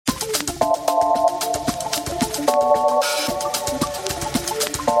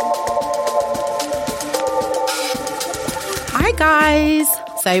guys.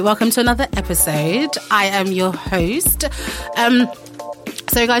 So welcome to another episode. I am your host.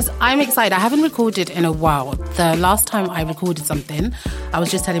 So guys, I'm excited. I haven't recorded in a while. The last time I recorded something, I was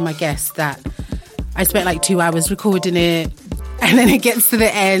just telling my guests that I spent like 2 hours recording it, and then it gets to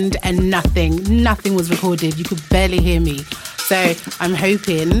the end and nothing was recorded. You could barely hear me. So I'm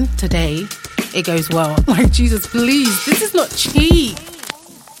hoping today it goes well. Like, Jesus, please, this is not cheap.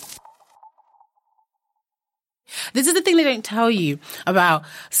 This is the thing they don't tell you about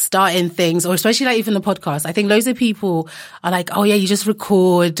starting things, or especially like even the podcast. I think loads of people are like, oh yeah, you just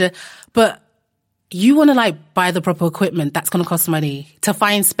record, but you want to like buy the proper equipment. That's going to cost money to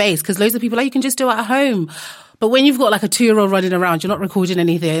find space, because loads of people are like, you can just do it at home. But when you've got like a 2-year-old running around, you're not recording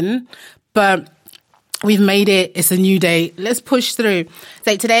anything. But we've made it. It's a new day. Let's push through.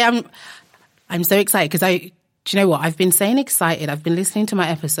 So today I'm so excited because do you know what? I've been saying excited. I've been listening to my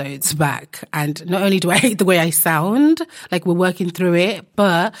episodes back, and not only do I hate the way I sound, like we're working through it,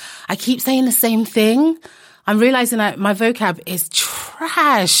 but I keep saying the same thing. I'm realizing that my vocab is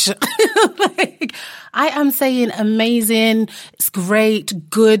trash. Like, I am saying amazing, it's great,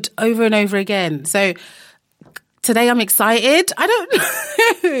 good over and over again. So today I'm excited. I don't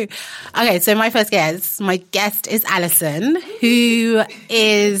know. Okay, so my guest is Alison, who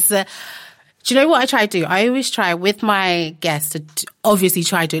is... Do you know what I try to do? I always try with my guests to obviously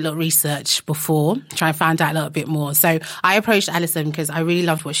try to do a little research before, try and find out a little bit more. So I approached Alison because I really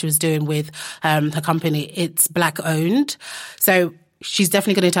loved what she was doing with her company. It's Black owned. So she's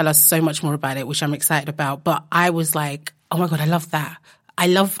definitely going to tell us so much more about it, which I'm excited about. But I was like, oh my God, I love that. I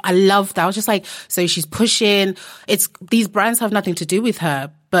love that. I was just like, so she's pushing. These brands have nothing to do with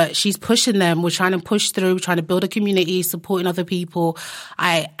her, but she's pushing them. We're trying to push through, trying to build a community, supporting other people.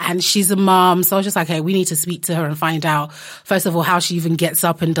 And she's a mom. So I was just like, hey, we need to speak to her and find out, first of all, how she even gets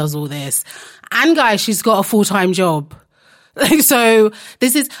up and does all this. And guys, she's got a full-time job. So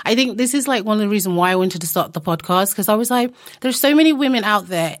I think this is like one of the reasons why I wanted to start the podcast, because I was like, there's so many women out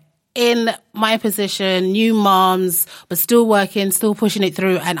there in my position, new moms, but still working, still pushing it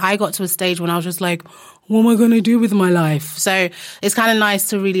through. And I got to a stage when I was just like, what am I going to do with my life? So it's kind of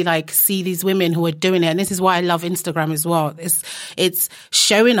nice to really like see these women who are doing it. And this is why I love Instagram as well. It's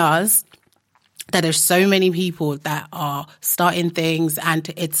showing us that there's so many people that are starting things, and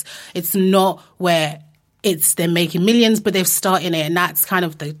it's not where they're making millions, but they're starting it. And that's kind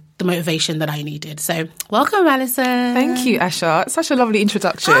of the motivation that I needed. So welcome, Alison. Thank you, Asha. Such a lovely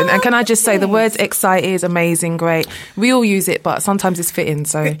introduction. And can I just say, the words excited, amazing, great. We all use it, but sometimes it's fitting,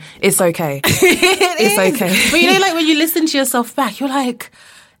 so it's okay. It's okay. But you know, like when you listen to yourself back, you're like,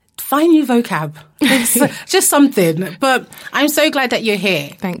 find new vocab. It's just something. But I'm so glad that you're here.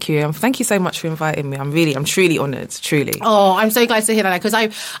 Thank you. Thank you so much for inviting me. I'm truly honoured, truly. Oh, I'm so glad to hear that. Because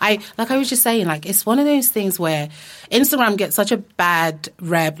I like I was just saying, like, it's one of those things where Instagram gets such a bad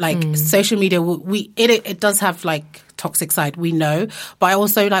rep. Like social media, it does have like toxic side, we know. But I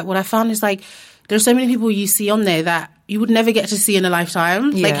also, like, what I found is like, there's so many people you see on there that you would never get to see in a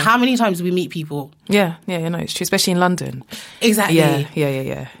lifetime. Yeah. Like, how many times do we meet people? Yeah, no, it's true, especially in London. Exactly.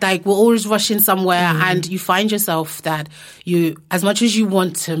 Yeah. Like, we're always rushing somewhere, and you find yourself that as much as you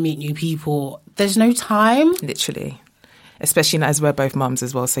want to meet new people, there's no time. Literally. Especially as we're both mums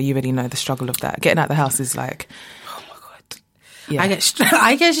as well, so you really know the struggle of that. Getting out the house is like... Oh my God. Yeah.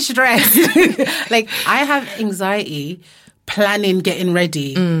 I get stressed. Like, I have anxiety planning getting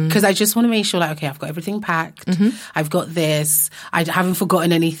ready, because I just want to make sure, like, okay, I've got everything packed, I've got this, I haven't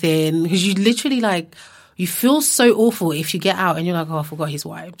forgotten anything, because you literally, like, you feel so awful if you get out and you're like, oh, I forgot his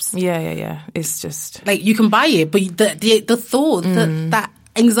wipes. Yeah. It's just like, you can buy it, but the thought, that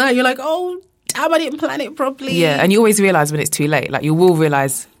anxiety, you're like, oh damn, I didn't plan it properly. Yeah, and you always realise when it's too late. Like, you will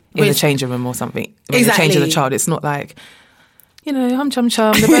realise in the changing room or something, when you're changing the child. It's not like, you know, chum,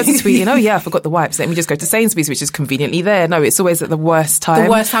 the birds are tweeting, oh yeah, I forgot the wipes, let me just go to Sainsbury's, which is conveniently there. No, it's always at the worst time.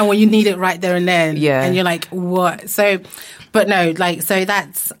 The worst time, when you need it right there and then. Yeah. And you're like, what? So, but no, like, so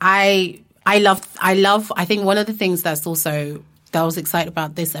that's, I love, I think one of the things that's also, that I was excited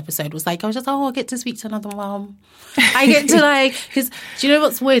about this episode was like, I was just, I get to speak to another mom. I get to like, because do you know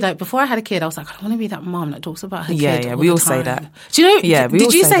what's weird? Like, before I had a kid, I was like, I don't want to be that mom that talks about her kid. Yeah, we all say that. Do you know? Yeah,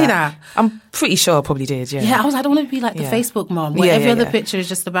 did you say that? I'm pretty sure I probably did. Yeah. Yeah, I was like, I don't want to be like the Facebook mom, where every other picture is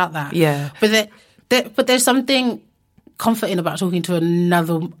just about that. Yeah. But there's something comforting about talking to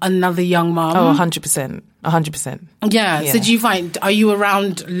another young mom. Oh, 100%. 100%. Yeah. So do you find, are you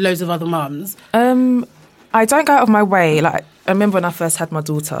around loads of other mums? I don't go out of my way. Like, I remember when I first had my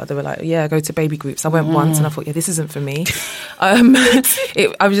daughter, they were like, yeah, go to baby groups. I went once and I thought, yeah, this isn't for me. I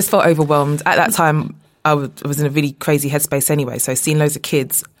just felt overwhelmed. At that time, I was in a really crazy headspace anyway. So seeing loads of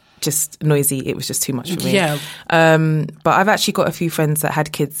kids just noisy. It was just too much for me. Yeah. But I've actually got a few friends that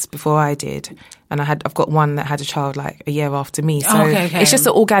had kids before I did. And I've got one that had a child like a year after me. So it's just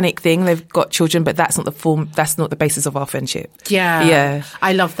an organic thing. They've got children, but that's not the basis of our friendship. Yeah. Yeah.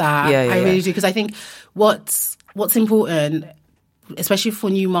 I love that. Yeah, I really do. Because I think what's important, especially for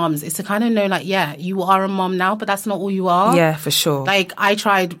new moms, is to kind of know, like, yeah, you are a mom now, but that's not all you are. Yeah, for sure. Like, I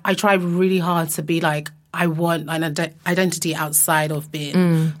tried really hard to be like, I want an identity outside of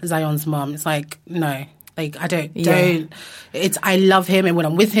being Zion's mom. It's like, no. Like, I don't. I love him, and when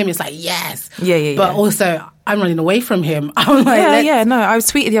I'm with him, it's like, yes. Yeah. But also, I'm running away from him. I'm like, No, I was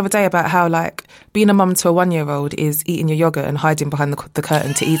tweeted the other day about how, like, being a mum to a 1-year-old is eating your yogurt and hiding behind the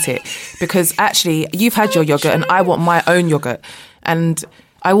curtain to eat it. Because actually, you've had your yogurt, and I want my own yogurt. And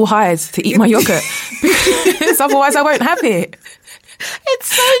I will hide to eat my yogurt. Because otherwise I won't have it.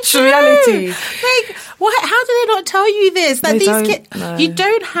 It's so true. Reality. Like, what? How do they not tell you this? That They these kids, no. you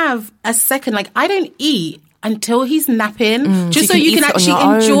don't have a second. Like, I don't eat until he's napping, just so you can actually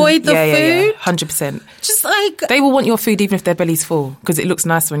enjoy the food. 100%. Just like, they will want your food even if their belly's full because it looks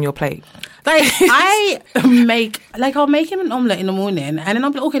nicer on your plate. Like, I'll make him an omelette in the morning, and then I'll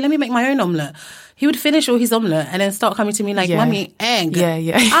be like, okay, let me make my own omelette. He would finish all his omelette and then start coming to me like, Mummy, egg.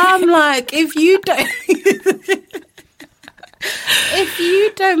 Yeah. I'm like, if you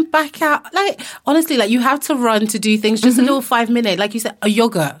don't back out, like, honestly, like, you have to run to do things, just a little 5 minute, like you said, a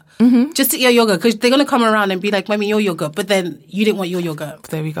yogurt. Just to eat your yogurt, because they're going to come around and be like, Mummy, your yogurt, but then you didn't want your yogurt.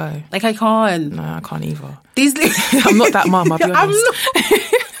 There we go. Like, I can't. No, I can't either. I'm not that mum, I'll be honest.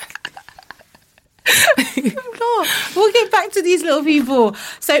 I'm not. We'll get back to these little people.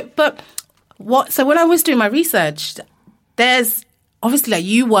 So when I was doing my research, there's obviously,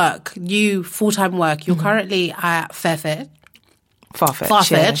 like, you full-time work. You're currently at Farfetch.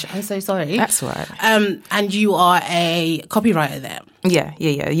 Yeah. I'm so sorry. That's all right. And you are a copywriter there. Yeah.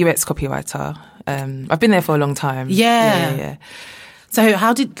 UX copywriter. I've been there for a long time. Yeah. So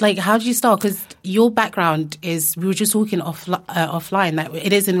how did you start? Because your background is, we were just talking offline, that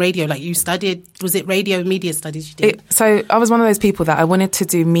it is in radio. Like, you studied, was it radio media studies you did? So I was one of those people that I wanted to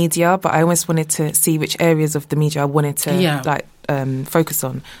do media, but I always wanted to see which areas of the media I wanted to focus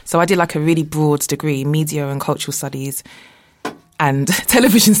on. So I did like a really broad degree, media and cultural studies and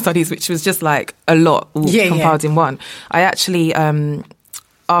television studies, which was just like a lot compiled in one. I actually,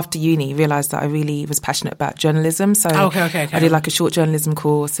 after uni, realised that I really was passionate about journalism. So okay. I did like a short journalism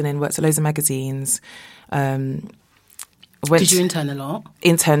course and then worked at loads of magazines. Did you intern a lot?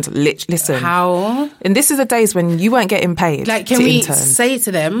 Listen. How? And this is the days when you weren't getting paid. Like, can we say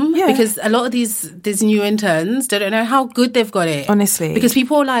to them? Yeah. Because a lot of these new interns, they don't know how good they've got it. Honestly. Because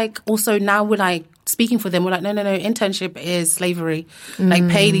people are like, also now we're like, speaking for them, we're like, no, internship is slavery. Like,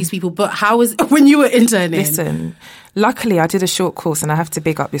 pay these people. But how was when you were interning? Listen, luckily I did a short course, and I have to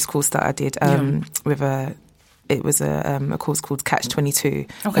big up this course that I did with it was a course called Catch 22,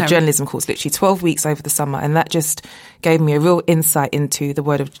 a journalism course, literally 12 weeks over the summer, and that just gave me a real insight into the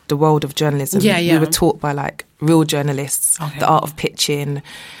world of journalism. We were taught by like real journalists, the art of pitching,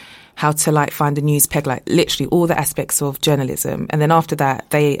 how to like find a news peg, like literally all the aspects of journalism. And then after that,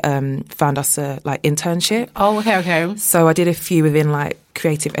 they found us a like internship. Oh, okay. So I did a few within like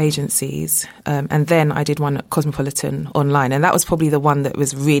creative agencies, and then I did one at Cosmopolitan online, and that was probably the one that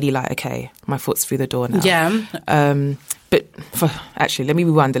was really like, okay, my foot's through the door now. Yeah. But actually, let me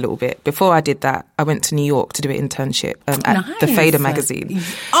rewind a little bit. Before I did that, I went to New York to do an internship at the Fader magazine.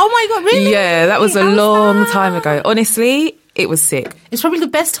 Oh my God, really? Yeah, that was a long time ago. Honestly, it was sick. It's probably the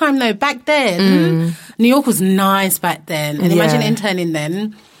best time though. Back then, New York was nice back then. And imagine interning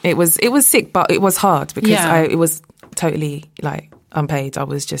then. It was sick, but it was hard because it was totally like unpaid. I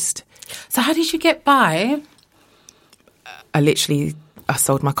was just... So how did you get by? I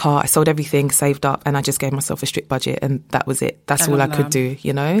sold my car, I sold everything, saved up, and I just gave myself a strict budget, and that was it. That's all I could do,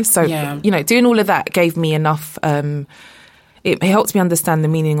 you know? So, doing all of that gave me enough... It helped me understand the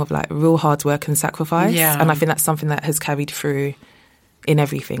meaning of like real hard work and sacrifice. Yeah. And I think that's something that has carried through in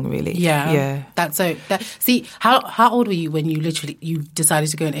everything, really. Yeah. See, how old were you when you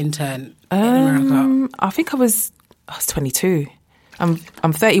decided to go and intern in America? I think I was 22. I'm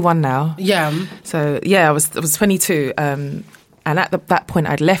 31 now. Yeah. So I was 22. And at that point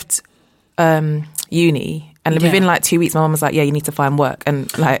I'd left uni. And within like 2 weeks, my mum was like, yeah, you need to find work.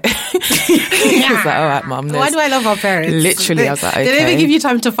 And like, I was like, all right, mum. Why do I love our parents? Literally, I was like, okay. They never give you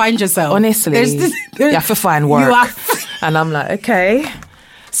time to find yourself. Honestly, you have to find work. And I'm like, okay.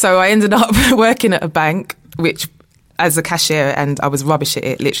 So I ended up working at a bank, which as a cashier, and I was rubbish at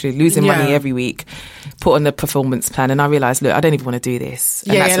it, literally losing money every week. put on the performance plan, and I realised, look, I don't even want to do this.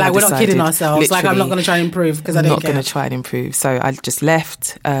 And like we're not kidding ourselves. Like I'm not going to try and improve because I don't not going to try and improve. So I just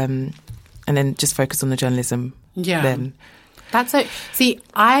left, and then just focused on the journalism. Yeah, then that's so. See,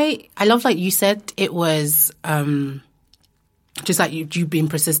 I love, like you said, it was just like you being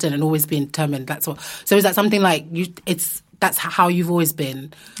persistent and always being determined. That's what. So is that something like you? That's how you've always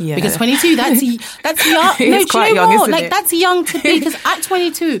been. Yeah. Because 22, that's young. It's quite young, isn't it? That's young to be. Because at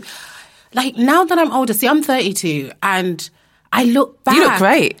 22. Like, now that I'm older, see, I'm 32, and I look back. You look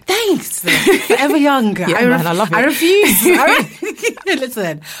great. Thanks. Forever young. Yeah, man, I love it. I refuse.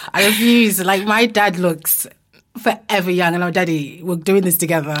 Listen, I refuse. Like, my dad looks forever young, and our daddy, we're doing this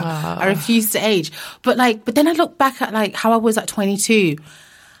together. I refuse to age. But then I look back at, like, how I was at 22.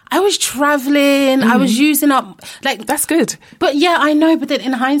 I was traveling. I was using up, like... That's good. But, yeah, I know. But then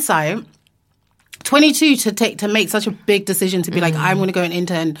in hindsight... 22 to make such a big decision to be like, I'm going to go and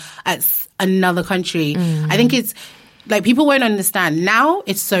intern at another country. I think it's like, people won't understand. Now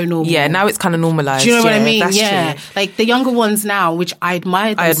it's so normal. Yeah, now it's kind of normalized. Do you know what I mean? That's true. Like the younger ones now, which I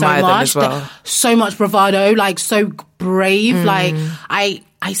admire them so much. As well. So much bravado, like so brave. Like I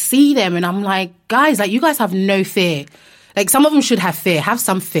see them and I'm like, guys, like you guys have no fear. Like, some of them should have fear. Have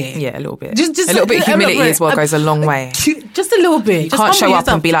some fear. Yeah, a little bit. Just a little bit of humility as well goes a long way. Just a little bit. You can't show up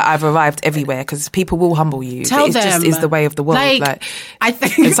and be like, I've arrived everywhere, because people will humble you. It just is the way of the world. Like I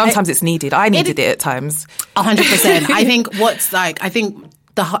think, and sometimes it's needed. I needed it at times. 100%. I think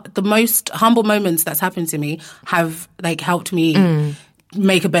the most humble moments that's happened to me have like helped me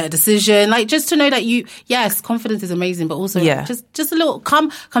make a better decision. Like, just to know that yes, confidence is amazing, but also just a little, come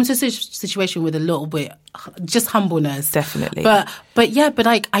to a situation with a little bit, just humbleness. Definitely. But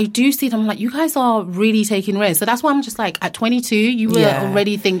like, I do see them like, you guys are really taking risks. So that's why I'm just like, at 22, you were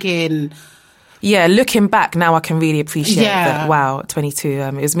already thinking... Yeah, looking back now, I can really appreciate that. Wow, 22.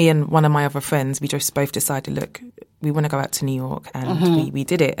 It was me and one of my other friends. We just both decided, look, we want to go out to New York, and we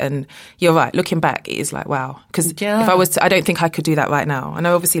did it. And you're right, looking back, it is like, wow. Because if I was to, I don't think I could do that right now. I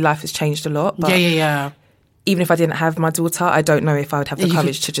know obviously life has changed a lot, but even if I didn't have my daughter, I don't know if I would have the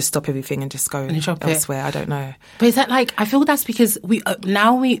courage to just stop everything and just go elsewhere. I don't know. But is that like, I feel that's because we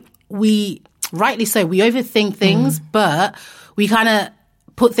rightly so, we overthink things, but we kind of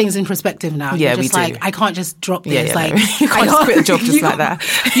put things in perspective now. Yeah, You're just we like, do. I can't just drop this. Yeah, like, no. You can't just quit a job just like that.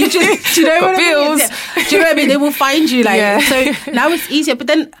 You just, do you know what I mean? Do you know what I mean? They will find you. Like, so now it's easier. But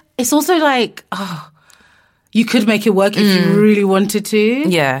then it's also like, you could make it work if you really wanted to.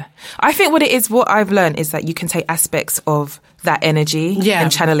 Yeah. I think what I've learned is that you can take aspects of that energy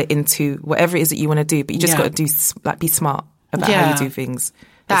and channel it into whatever it is that you want to do. But you just got to be smart about how you do things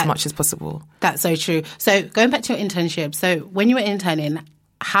as much as possible. That's so true. So going back to your internship. So when you were interning,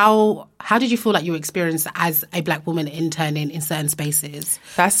 how did you feel like you experienced as a Black woman interning in certain spaces?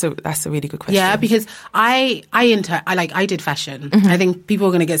 That's a really good question. Yeah, because I did fashion. I think people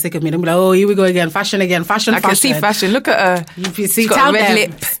are going to get sick of me. They'll be like, oh, here we go again, fashion again, fashion. I can see fashion. Look at her. You see, got a red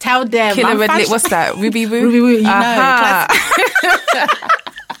lip. Tell them. Killer red lip. What's that? Ruby Woo? Ruby Woo, you know.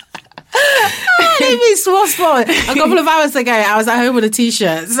 Leave me small spot. A couple of hours ago, I was at home with a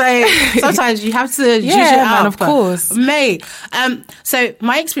t-shirt. So sometimes you have to zhuzh it out. Man, of course. Mate. So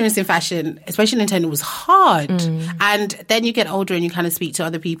my experience in fashion, especially in interning, was hard. And then you get older and you kind of speak to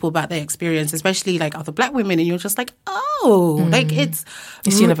other people about their experience, especially like other Black women, and you're just like, like it's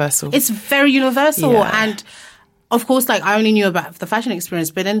universal. It's very universal. And of course, like I only knew about the fashion experience,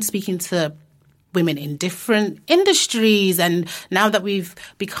 but then speaking to women in different industries, and now that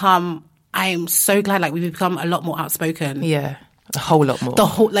I'm so glad, like we've become a lot more outspoken. Yeah, a whole lot more.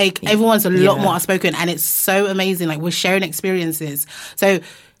 Everyone's a lot more outspoken, and it's so amazing. Like we're sharing experiences. So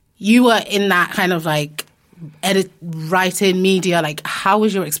you were in that kind of like writing, media. Like, how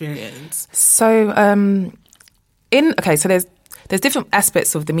was your experience? So, so there's different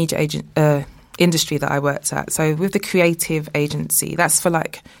aspects of the media industry that I worked at. So with the creative agency, that's for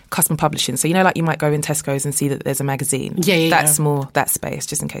like custom publishing. So like you might go in Tesco's and see that there's a magazine. That's more that space,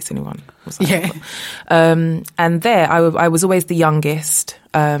 just in case anyone was like and there I was always the youngest,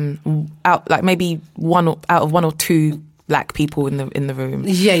 out like maybe out of one or two Black people in the room.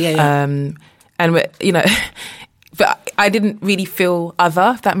 And we're, but I didn't really feel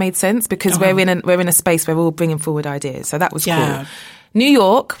other, if that made sense, because we're in a space where we're all bringing forward ideas. So that was cool. New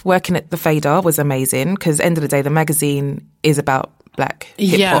York, working at the Fader was amazing, because end of the day, the magazine is about Black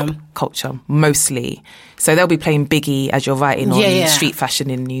hip-hop culture, mostly. So they'll be playing Biggie as you're writing on street fashion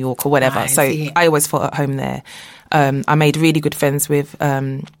in New York or whatever. I always felt at home there. I made really good friends with,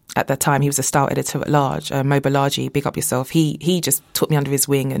 at the time, he was a style editor at large, Mo Balaji, big up yourself. He just took me under his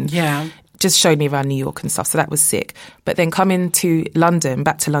wing and just showed me around New York and stuff. So that was sick. But then coming to London,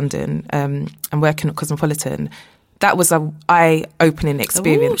 back to London, and working at Cosmopolitan, that was a eye-opening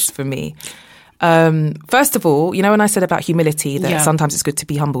experience for me. First of all, you know, when I said about humility, that sometimes it's good to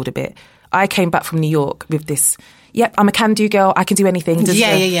be humbled a bit. I came back from New York with this, yep, I'm a can-do girl, I can do anything.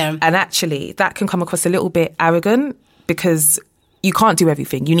 Yeah. And actually, that can come across a little bit arrogant because you can't do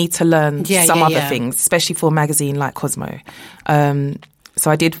everything. You need to learn some other things, especially for a magazine like Cosmo. So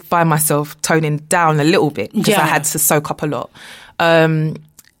I did find myself toning down a little bit because I had to soak up a lot. And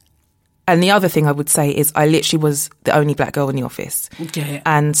the other thing I would say is I literally was the only black girl in the office. Yeah.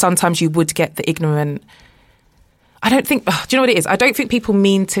 And sometimes you would get the ignorant... I don't think... do you know what it is? I don't think people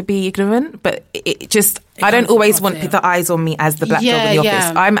mean to be ignorant, but it just... I don't always want the eyes on me as the black girl in the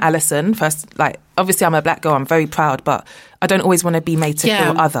office. I'm Alison, first. Like, obviously I'm a black girl, I'm very proud, but I don't always want to be made to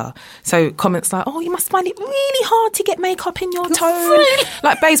feel other. So comments like, oh, you must find it really hard to get makeup in your tone.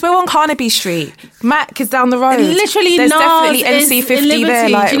 Like, babes, we're on Carnaby Street. Mac is down the road. Literally, there's Nas definitely NC50 there.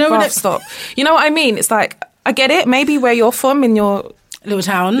 Like, you know bruv, stop. You know what I mean? It's like, I get it, maybe where you're from in your... Little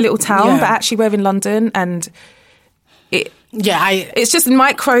town. But actually we're in London and... it's just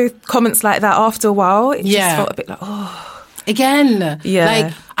micro comments like that after a while. It just felt a bit like, oh. Again. Yeah.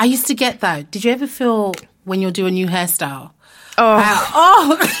 Like, I used to get that. Did you ever feel when you're doing a new hairstyle?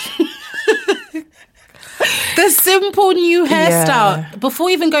 The simple new hairstyle. Before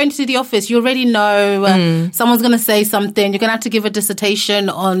even going to the office, you already know someone's going to say something. You're going to have to give a dissertation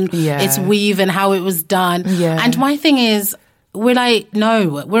on its weave and how it was done. Yeah. And my thing is, we're like,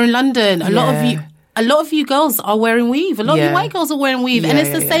 no, we're in London. A lot of you girls are wearing weave. A lot of you white girls are wearing weave. And it's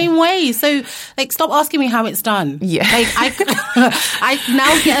the same way. So, like, stop asking me how it's done. Yeah. Like, I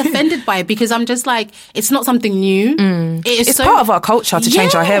now get offended by it because I'm just like, it's not something new. It's part of our culture to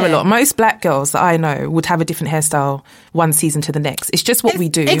change our hair a lot. Most black girls that I know would have a different hairstyle one season to the next. It's just what we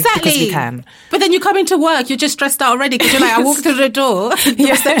do. Exactly. Because we can. But then you come into work, you're just stressed out already because you're like, I walk through the door, the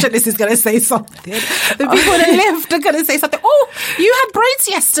receptionist is going to say something. The people in the lift are going to say something. Oh, you had braids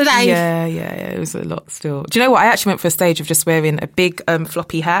yesterday. Yeah. It was a lot still. Do you know what? I actually went for a stage of just wearing a big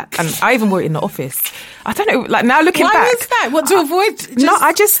floppy hat, and I even wore it in the office. I don't know, like now looking back. Why was that? What to avoid? No,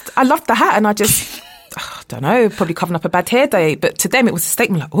 I loved the hat, and I just... I don't know, probably covering up a bad hair day, but to them it was a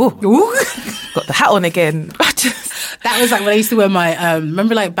statement like, oh, got the hat on again. That was like when I used to wear my,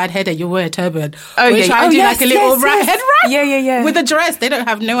 remember like bad hair day, you wear a turban. Oh, yeah. I do like a little head wrap. Yeah. With a dress. They don't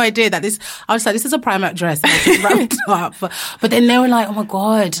have no idea that this, I was like, this is a Primark dress. And I just wrapped up. But then they were like, oh my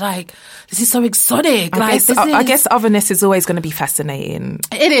God, like, this is so exotic. I guess otherness is always going to be fascinating.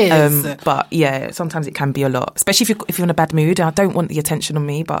 It is. But yeah, sometimes it can be a lot, especially if you're in a bad mood. I don't want the attention on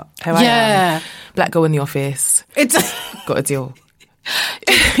me, but here I am. Black girl in the office. It's got a deal.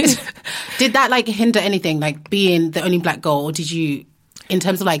 Did that like hinder anything, like being the only black girl, or did you, in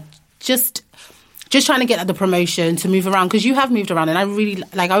terms of like just trying to get at the promotion to move around? Because you have moved around, and I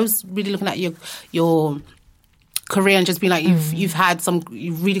was really looking at your career and just being like,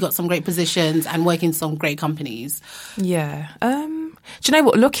 you've really got some great positions and working in some great companies. Yeah. Do you know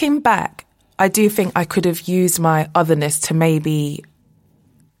what? Looking back, I do think I could have used my otherness to maybe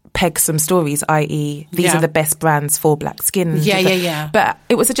peg some stories, i.e. these are the best brands for black skin. Yeah. But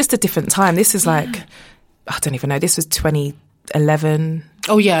it was just a different time. This is like, I don't even know, this was 2011.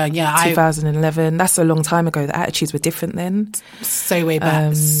 Oh, yeah. 2011. That's a long time ago. The attitudes were different then. So way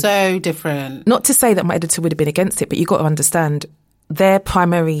back. So different. Not to say that my editor would have been against it, but you got to understand their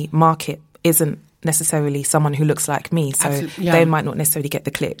primary market isn't necessarily someone who looks like me. So they might not necessarily get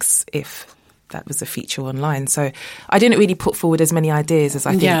the clicks if that was a feature online. So I didn't really put forward as many ideas as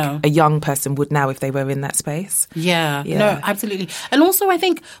I think a young person would now if they were in that space. Yeah. No, absolutely. And also I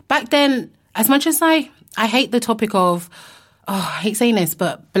think back then, as much as I hate the topic of, I hate saying this,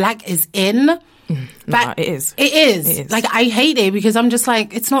 but black is in. No, it is. It is. Like, I hate it because I'm just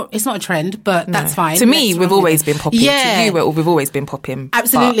like, it's not a trend, but that's fine. To me, we've always been popping. Yeah. To you, we've always been popping.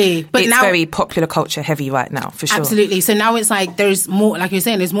 Absolutely. But it's now, very popular culture heavy right now, for sure. Absolutely. So now it's like, there's more, like you're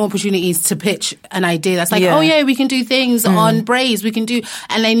saying, there's more opportunities to pitch an idea that's like, oh yeah, we can do things on braids, we can do,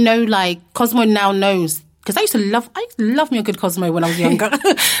 and they know, like, Cosmo now knows. Because I used to love me a good Cosmo when I was younger. Like,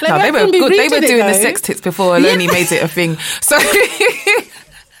 no, they were good. They were doing the sex tips before Aloni made it a thing. So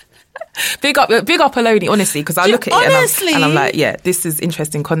big up Aloni, honestly, because I look at it and I'm like, yeah, this is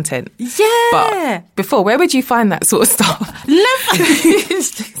interesting content. Yeah. But before, where would you find that sort of stuff? Never.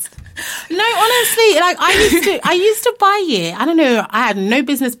 No, honestly, like I used to buy it. I don't know, I had no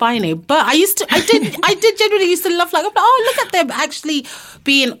business buying it, but I did generally used to love, like, oh, look at them actually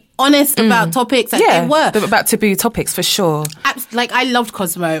being honest about topics that they were. About taboo topics, for sure. Like, I loved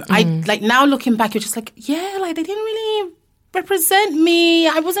Cosmo. I like, now looking back, you're just like, yeah, like, they didn't really represent me.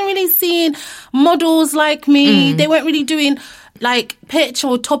 I wasn't really seeing models like me. They weren't really doing like pitch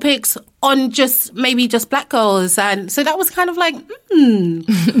or topics on just black girls. And so that was kind of like,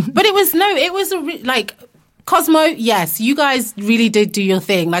 But it was like Cosmo, yes, you guys really did do your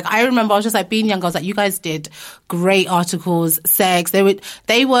thing. Like, I remember I was just like, being young, I was like, you guys did great articles, sex. They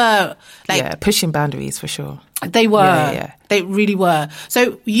were like pushing boundaries for sure. They were. They really were.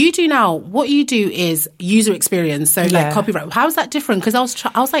 So you do now, what you do is user experience. So like copyright. How is that different? Because I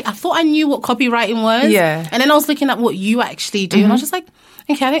was like, I thought I knew what copywriting was. Yeah. And then I was looking at what you actually do. And I was just like,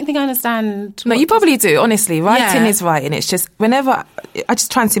 okay, I don't think I understand. No, you probably do, honestly. Writing is writing. It's just whenever, I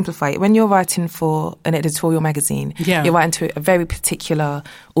just try and simplify it. When you're writing for an editorial magazine, you're writing to a very particular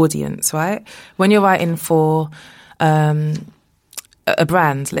audience, right? When you're writing for a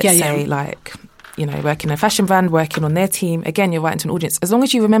brand, let's say like, you know, working in a fashion brand, working on their team, again, you're writing to an audience. As long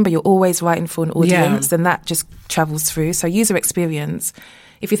as you remember you're always writing for an audience, then that just travels through. So user experience,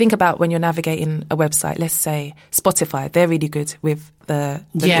 if you think about when you're navigating a website, let's say Spotify, they're really good with the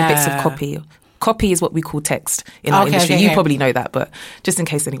bits of copy. Copy is what we call text in our industry. You probably know that, but just in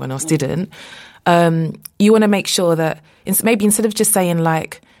case anyone else didn't, you want to make sure that maybe instead of just saying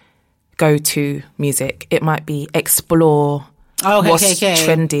like, go to music, it might be explore what's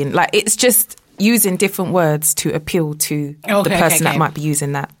trending. Like, it's just using different words to appeal to the person that might be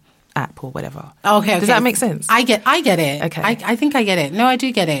using that app or whatever. Does that make sense? I get it. Okay. I think I get it. No, I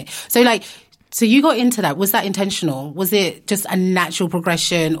do get it. So you got into that. Was that intentional? Was it just a natural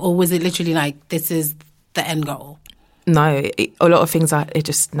progression, or was it literally like, this is the end goal? No, a lot of things it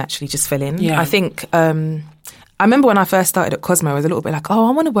just naturally just fell in. Yeah. I think I remember when I first started at Cosmo, I was a little bit like, I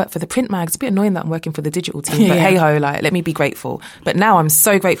want to work for the print mag. It's a bit annoying that I'm working for the digital team, but hey ho, like, let me be grateful. But now I'm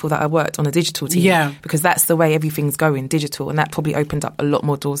so grateful that I worked on a digital team because that's the way everything's going, digital, and that probably opened up a lot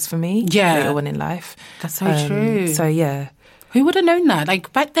more doors for me later on in life. That's so true. So yeah. Who would have known that?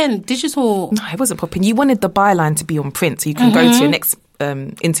 Like, back then, digital... No, it wasn't popping. You wanted the byline to be on print so you can go to your next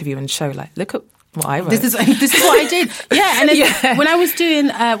interview and show, like, look at what I wrote. This is what I did. Yeah, and then when I was doing...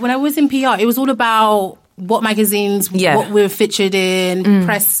 when I was in PR, it was all about what magazines, what we were featured in,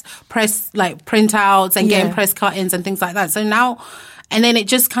 press like printouts and getting press cut-ins and things like that. So now... And then it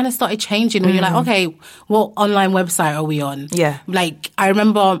just kind of started changing when you're like, okay, what online website are we on? Yeah. Like, I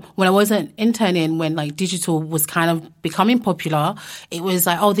remember when I wasn't interning, when like digital was kind of becoming popular, it was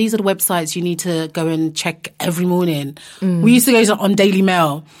like, oh, these are the websites you need to go and check every morning. We used to go on Daily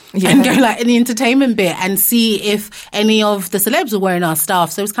Mail and go like in the entertainment bit and see if any of the celebs were wearing our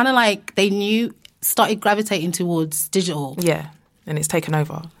stuff. So it was kind of like they started gravitating towards digital. Yeah. And it's taken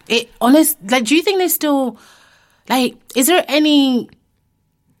over. Do you think there's still, like, is there any...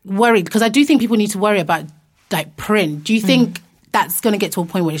 worried, because I do think people need to worry about like print. Do you think that's going to get to a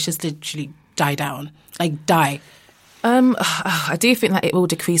point where it's just literally die down, like die? I do think that it will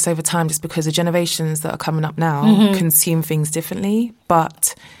decrease over time just because the generations that are coming up now consume things differently.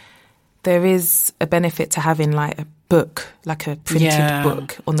 But there is a benefit to having like a book, like a printed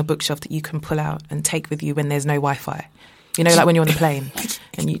book on the bookshelf that you can pull out and take with you when there's no Wi-Fi. You know, like when you're on a plane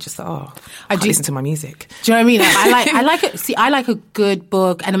and you just I can't listen to my music. Do you know what I mean? Like, I like it. See, I like a good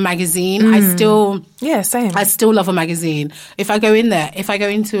book and a magazine. Same. I still love a magazine. If I go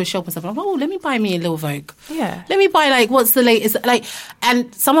into a shop and stuff, I'm like, let me buy me a little Vogue. Yeah. Let me buy like what's the latest, like,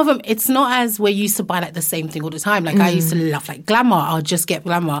 and some of them, it's not as we're used to buy like the same thing all the time. Like I used to love like Glamour. I'll just get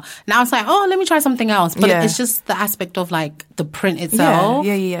Glamour. Now it's like, let me try something else. But it's just the aspect of like the print itself.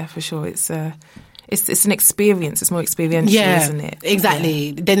 Yeah, for sure. It's an experience. It's more experiential, isn't it? Exactly.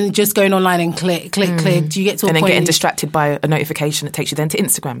 Yeah. Then just going online and click. Do you get to a point? And then getting distracted by a notification that takes you then to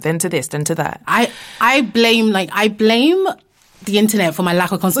Instagram, then to this, then to that. I blame the internet for my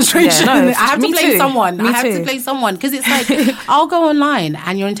lack of concentration. Yeah, no, I have to blame someone. I have to blame someone because it's like I'll go online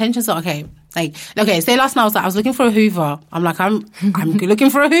and your intentions are okay. Like, okay, say last night I was looking for a Hoover. I'm like, I'm looking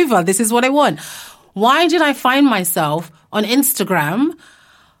for a Hoover. This is what I want. Why did I find myself on Instagram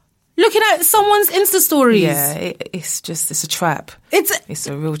looking at someone's Insta stories? Yeah, it's a trap. It's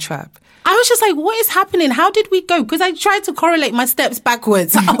a real trap. I was just like, what is happening? How did we go? Because I tried to correlate my steps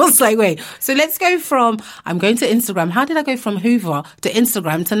backwards. I was like, wait, so let's go from, I'm going to Instagram. How did I go from Hoover to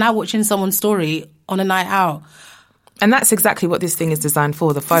Instagram to now watching someone's story on a night out? And that's exactly what this thing is designed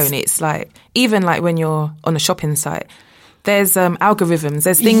for, the phone. It's like, even like when you're on a shopping site, there's algorithms,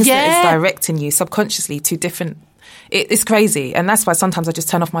 there's things that is directing you subconsciously to different... It's crazy, and that's why sometimes I just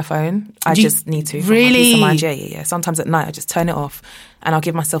turn off my phone. I just need to. Really? Yeah. Sometimes at night I just turn it off, and I'll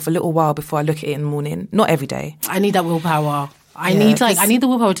give myself a little while before I look at it in the morning. Not every day. I need that willpower. I need the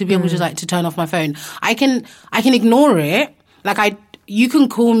willpower to be able to to turn off my phone. I can ignore it. Like you can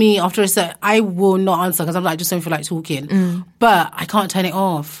call me after a set. I will not answer because I'm like, I just don't feel like talking. But I can't turn it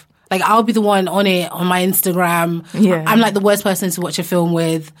off. Like, I'll be the one on it on my Instagram. Yeah. I'm like the worst person to watch a film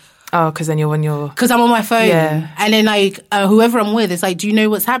with. Oh, because then you're on your... Because I'm on my phone. Yeah. And then, like, whoever I'm with is like, do you know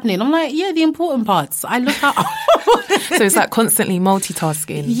what's happening? I'm like, yeah, the important parts. I look up. So it's like constantly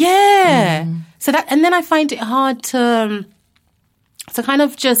multitasking. Yeah. So that, and then I find it hard to kind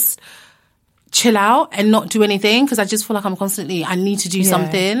of just chill out and not do anything because I just feel like I need to do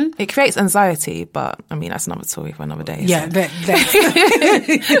something. It creates anxiety, but I mean, that's another story for another day. Yeah, so.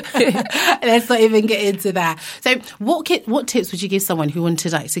 Let's not even get into that. So what tips would you give someone who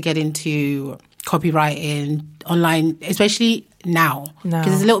wanted like to get into copywriting online, especially now?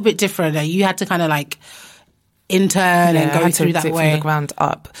 Because it's a little bit different. You had to kind of like intern and go through that way. From the ground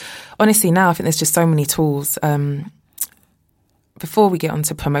up. Honestly, now I think there's just so many tools. Before we get on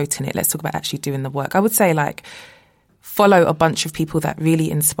to promoting it, let's talk about actually doing the work. I would say, like, follow a bunch of people that really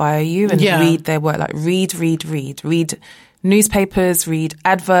inspire you and read their work. Like, read newspapers, read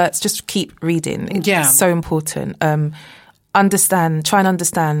adverts, just keep reading. It's so important. Try and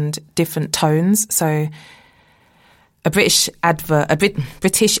understand different tones. So a British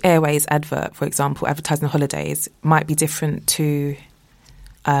Airways advert, for example, advertising holidays, might be different to,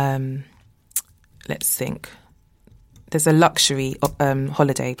 let's think. There's a luxury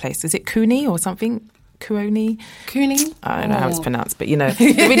holiday place. Is it Cooney or something? Cooney? I don't know how it's pronounced, but the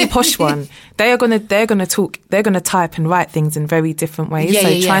really posh one. They're gonna type and write things in very different ways.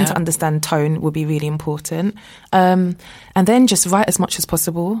 Trying to understand tone will be really important. And then just write as much as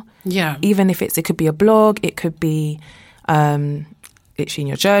possible. Yeah. Even if it could be a blog, it could be literally in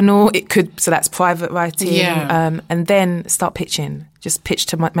your journal. So that's private writing. Yeah. And then start pitching. Just pitch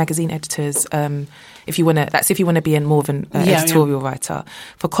to magazine editors. If you want to be more of an editorial writer.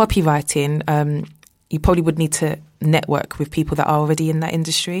 For copywriting, you probably would need to network with people that are already in that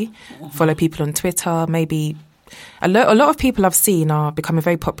industry. Follow people on Twitter. Maybe a lot of people I've seen are becoming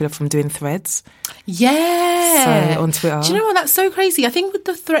very popular from doing threads. Yeah. So on Twitter. Do you know what? That's so crazy. I think with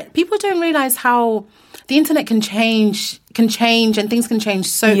the thread, people don't realise how the internet can change and things can change.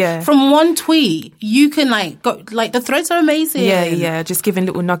 So from one tweet, you can the threads are amazing. Yeah. Just giving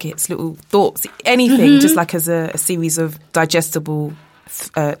little nuggets, little thoughts, anything, just like as a series of digestible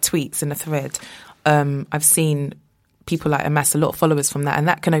tweets in a thread. I've seen people amass a lot of followers from that, and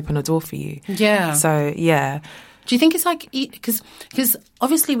that can open a door for you. Yeah. So, yeah. Do you think it's like, because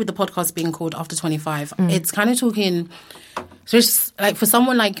obviously with the podcast being called After 25, it's kind of talking, so it's like for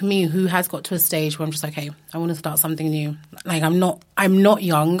someone like me who has got to a stage where I'm just like, hey, I want to start something new. Like I'm not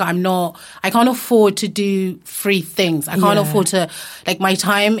young. I can't afford to do free things. I can't afford to, like my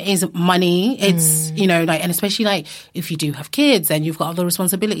time is money. It's, and especially if you do have kids and you've got other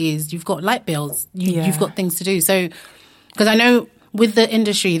responsibilities, you've got light bills, you've got things to do. So, because I know with the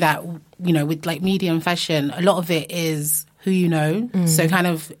industry that, with like media and fashion, a lot of it is who you know. So kind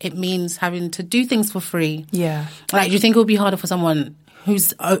of it means having to do things for free. Yeah. Like, do you think it would be harder for someone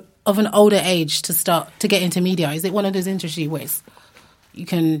who's of an older age to get into media? Is it one of those industries where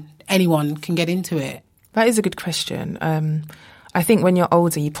anyone can get into it? That is a good question. I think when you're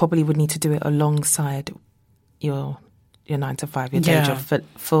older, you probably would need to do it alongside your 9 to 5, your day job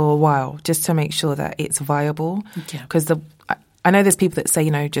for a while, just to make sure that it's viable. Because I know there's people that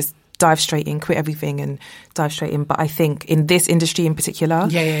say, just dive straight in, quit everything and dive straight in. But I think in this industry in particular,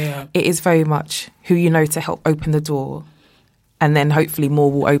 it is very much who you know to help open the door. And then hopefully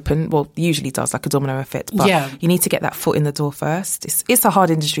more will open. Well, usually does, like a domino effect. But you need to get that foot in the door first. It's a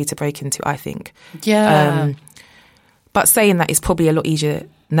hard industry to break into, I think. Yeah. But saying that, it's probably a lot easier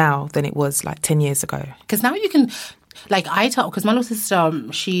now than it was like 10 years ago. Because now you can... Like I tell, because my little sister,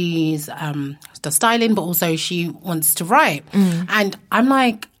 she's does styling, but also she wants to write. And I'm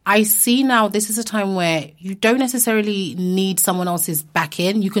like, I see now this is a time where you don't necessarily need someone else's back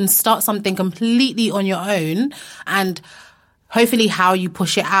in. You can start something completely on your own, and hopefully how you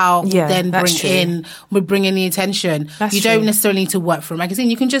push it out would bring in the attention. You don't necessarily need to work for a magazine.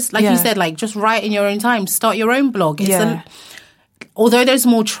 You can just, like you said, just write in your own time, start your own blog. Although there's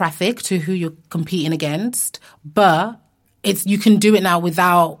more traffic to who you're competing against, but you can do it now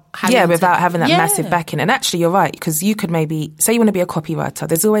without having having that massive backing. And actually, you're right, because you could maybe say you want to be a copywriter.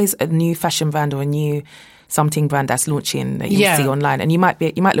 There's always a new fashion brand or a new something brand that's launching that you see online, and you might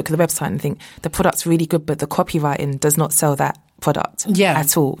look at the website and think the product's really good, but the copywriting does not sell that product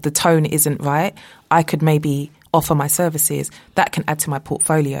at all. The tone isn't right. I could maybe offer my services that can add to my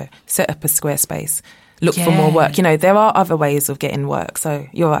portfolio. Set up a Squarespace. Look for more work. There are other ways of getting work. So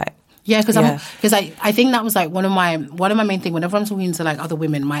you're right. Yeah, because I think that was like one of my main things whenever I'm talking to like other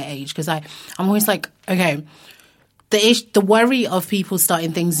women my age, because I'm always like, okay, the worry of people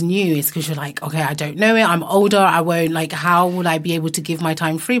starting things new is because you're like, okay, I don't know it. I'm older. I won't, like, how will I be able to give my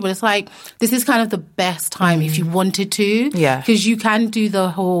time free? But it's like, this is kind of the best time if you wanted to. Yeah. Because you can do the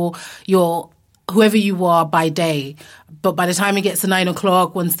whole, whoever you are by day. But by the time it gets to 9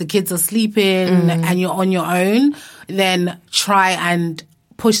 o'clock, once the kids are sleeping and you're on your own, then try and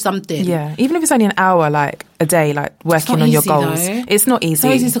push something. Yeah, even if it's only an hour, like a day, like working on your goals. Though. It's not easy. It's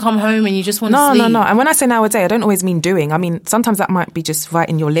not easy to come home and you just want to sleep. No. And when I say an hour a day, I don't always mean doing. I mean, sometimes that might be just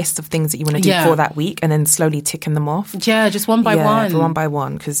writing your list of things that you want to do for that week and then slowly ticking them off. Yeah, just one by one by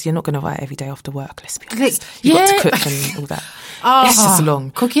one, because you're not going to write every day after work, let's be honest. You've got to cook and all that. It's just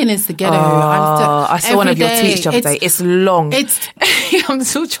long. Cooking is the ghetto. I saw one of your tweets the other day. It's long. It's I'm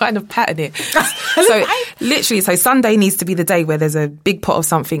still trying to pattern it. So literally, Sunday needs to be the day where there's a big pot of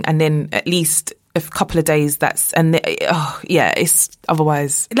something, and then at least a couple of days it's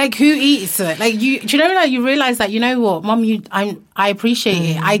otherwise. Like, who eats it? Like, do you know, like, you realise that, you know what, Mum, I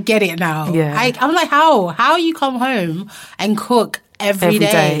appreciate it. I get it now. Yeah. I'm like, how you come home and cook every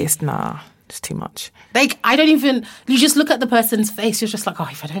day? It's too much. Like, you just look at the person's face, you're just like, oh,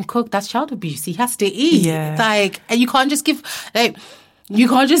 if I don't cook, that's child abuse. He has to eat. Yeah. Like, and you can't just give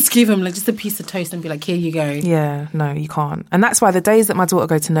him like just a piece of toast and be like, here you go. Yeah, no, you can't. And that's why the days that my daughter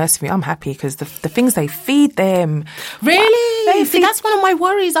go to nursery, I'm happy because the things they feed them. Really? See, that's one of my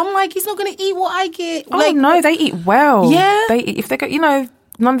worries. I'm like, he's not going to eat what I get. Oh, no, they eat well. Yeah. If they go,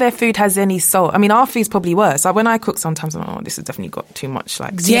 none of their food has any salt. I mean, our food's probably worse. Like, when I cook, sometimes I'm like, oh, this has definitely got too much,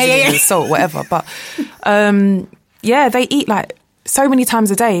 like, seasoning and salt, whatever. But, they eat, like, so many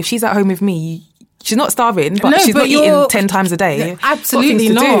times a day. If she's at home with me, she's not starving, but she's not eating 10 times a day. Absolutely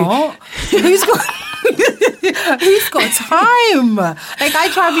not. Who's got time? Like, I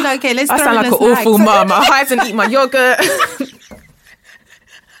try to be like, okay, let's. I sound like an awful mum. I hide and eat my yogurt.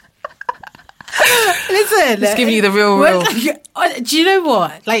 Listen, just giving you the real. Do you know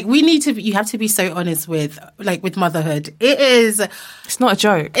what? Like, you have to be so honest with motherhood. It's not a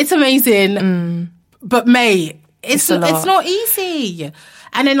joke. It's amazing, but mate, it's not easy.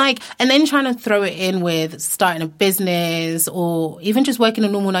 And then trying to throw it in with starting a business or even just working a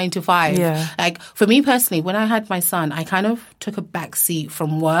normal 9 to 5. Yeah. Like, for me personally, when I had my son, I kind of took a back seat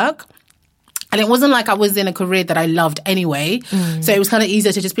from work. And it wasn't like I was in a career that I loved anyway. So it was kind of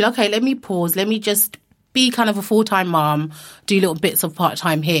easier to just be like, okay, let me pause. Let me just be kind of a full-time mom, do little bits of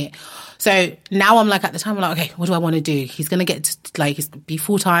part-time here. So now I'm like, at the time, I'm like, okay, what do I want to do? He's going to get to be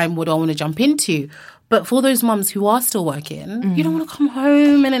full-time. What do I want to jump into? But for those mums who are still working, you don't want to come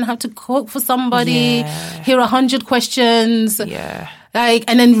home and then have to cook for somebody, hear 100 questions. Yeah.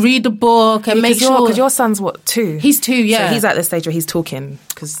 And then read the book and make sure. Because your son's what, 2? He's 2, yeah. So he's at the stage where he's talking.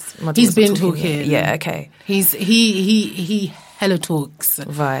 He's been talking. Yeah, okay. He hella talks.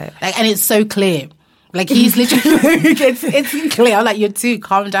 Right. And it's so clear. Like, he's literally, it's clear. I'm like, you're 2,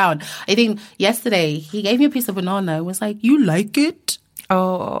 calm down. I think yesterday he gave me a piece of banana and was like, you like it?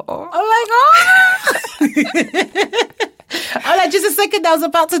 Oh. I'm like, oh. I'm like, just a second, I was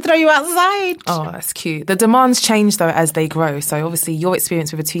about to throw you outside. Oh, that's cute. The demands change, though, as they grow. So, obviously, your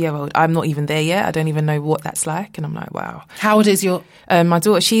experience with a 2-year-old, I'm not even there yet. I don't even know what that's like. And I'm like, wow. How old is your... my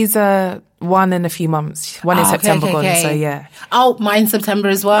daughter, she's 1 in a few months. 1 in September gone, so yeah. Oh, mine's September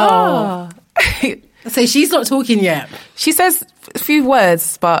as well. Oh. So she's not talking yet. She says a few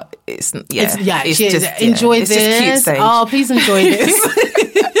words, but it's just enjoy this. It's just cute stage. Oh, please enjoy this.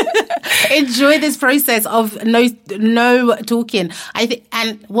 Enjoy this process of no talking. I think,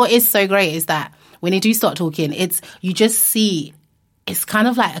 and what is so great is that when they do start talking, you just see. It's kind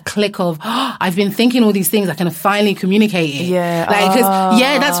of like a click of, I've been thinking all these things, I can finally communicate it. Yeah.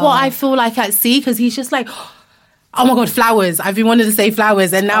 That's what I feel like I see, because he's just like, oh my God, flowers. I've been wanting to say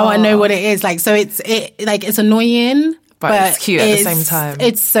flowers and now I know what it is. Like, so it's annoying. But it's cute at the same time.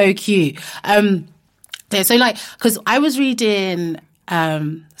 It's so cute. So like, because I was reading,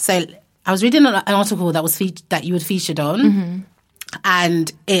 an article that you had featured on,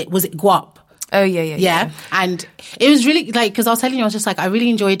 and it was Guap. Oh, yeah. And it was really, like, because I was telling you, I was just like, I really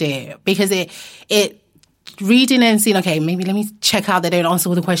enjoyed it because it reading and seeing, okay, maybe let me check out they don't answer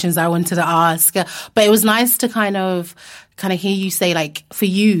all the questions I wanted to ask. But it was nice to kind of hear you say, like, for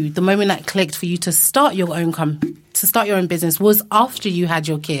you, the moment that clicked for you to start your own business was after you had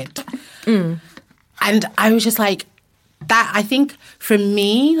your kid. And I was just like, that, I think for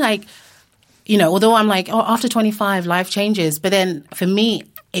me, like, you know, although I'm like, oh, after 25, life changes. But then for me,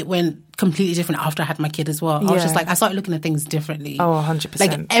 it went completely different after I had my kid as well. I was just like, I started looking at things differently. Oh, 100%.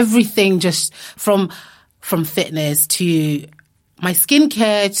 Like, everything, just from fitness to my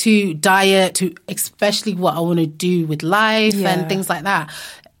skincare to diet to especially what I want to do with life and things like that.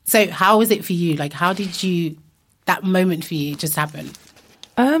 So how is it for you? Like, how did that moment for you just happened?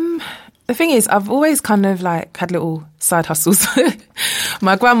 The thing is, I've always kind of like had little side hustles.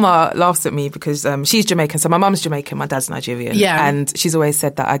 My grandma laughs at me because she's Jamaican. So my mum's Jamaican, my dad's Nigerian. Yeah. And she's always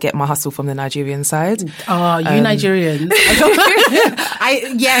said that I get my hustle from the Nigerian side. Oh, you Nigerians.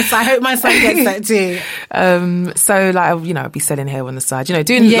 Yes, I hope my son gets that too. So like, you know, I'd be selling hair on the side, you know,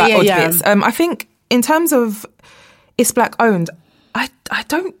 doing odd bits. I think in terms of it's black owned, I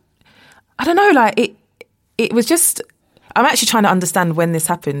don't know, like it was just, I'm actually trying to understand when this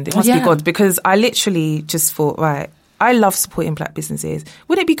happened. It must be God, because I literally just thought, right, I love supporting black businesses.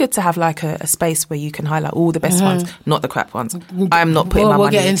 Would it be good to have like a space where you can highlight all the best ones, not the crap ones? I'm not putting my money.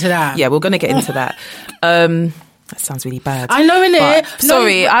 We'll get into that. Yeah, we're going to get into that. That sounds really bad. I know, innit?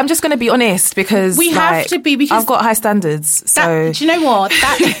 Sorry, I'm just going to be honest because we have to be, because I've got high standards. So do you know what?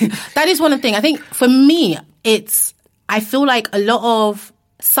 That is one of the things. I think for me, I feel like a lot of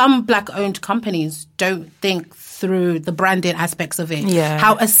some black-owned companies don't think through the branding aspects of it. Yeah.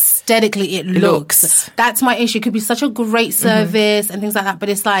 How aesthetically it looks. That's my issue. It could be such a great service and things like that, but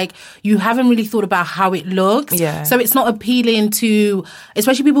it's like you haven't really thought about how it looks. Yeah. So it's not appealing to,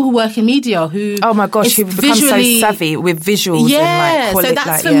 especially people who work in media who... Oh my gosh, who become so savvy with visuals. Yeah, and like so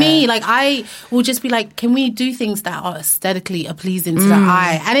that's for me. Like I will just be like, can we do things that are aesthetically pleasing to the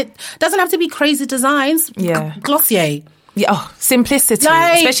eye? And it doesn't have to be crazy designs. Yeah. Glossier. Yeah, simplicity,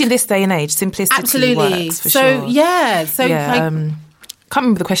 especially in this day and age, simplicity absolutely works for so, sure. Yeah, so can't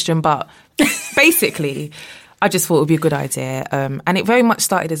remember the question, but basically, I just thought it would be a good idea, and it very much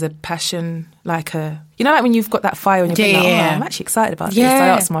started as a passion, like like when you've got that fire and you're like, oh, I'm actually excited about this. I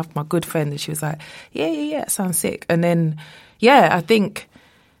asked my good friend, and she was like, yeah, it sounds sick, and then I think.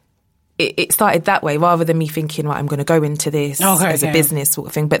 It started that way rather than me thinking, right, I'm going to go into this as a business sort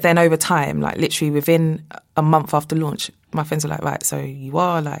of thing. But then over time, like literally within a month after launch, my friends were like, right, so you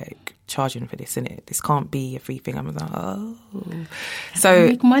are like charging for this, innit? This can't be a free thing. I was like, oh. So,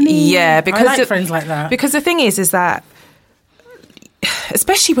 make money. Yeah, because I like friends like that. Because the thing is that,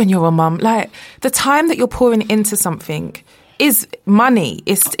 especially when you're a mum, like the time that you're pouring into something is money.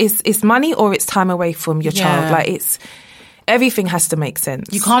 It's money or it's time away from your child. Like everything has to make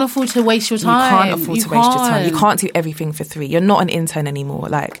sense. You can't afford to waste your time. You can't afford to waste your time. You can't do everything for free. You're not an intern anymore.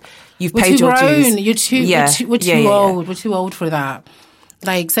 Like you've paid your dues. We're too old. We're too old for that.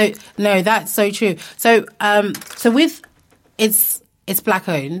 Like so. No, that's so true. So so with it's black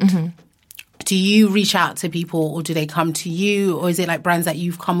owned. Mm-hmm. Do you reach out to people, or do they come to you, or is it like brands that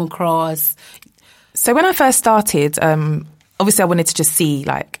you've come across? So when I first started. Obviously, I wanted to just see,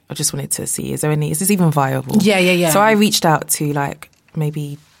 is this even viable? Yeah. So I reached out to like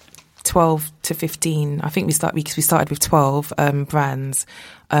maybe 12 to 15. I think we started with 12 brands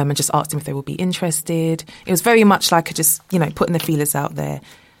and just asked them if they would be interested. It was very much like just, putting the feelers out there.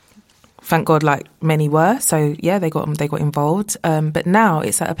 Thank God, like many were. So yeah, they got involved. But now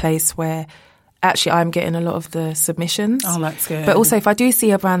it's at a place where actually I'm getting a lot of the submissions. Oh, that's good. But also if I do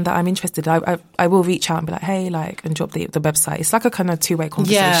see a brand that I'm interested in, I will reach out and be like, hey, and drop the website. It's like a kind of two-way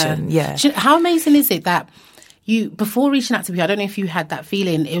conversation. Yeah. How amazing is it that you, before reaching out to people, I don't know if you had that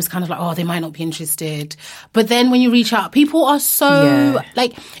feeling, it was kind of like, oh, they might not be interested. But then when you reach out, people are so,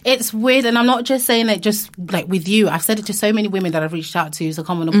 like, it's weird. And I'm not just saying it just like with you. I've said it to so many women that I've reached out to to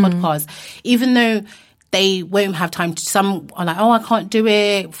come on a podcast, even though they won't have time to, some are like, oh, I can't do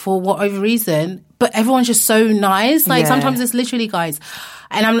it for whatever reason. But everyone's just so nice. Like sometimes it's literally, guys,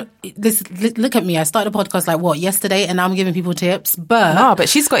 and look at me. I started a podcast yesterday, and now I'm giving people tips. But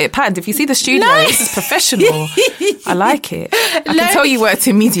she's got it patterned. If you see the studio, this is professional. I like it. I can tell you worked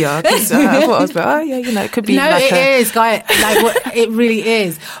in media. Because I thought I was like, it could be. No, it is, guys. It really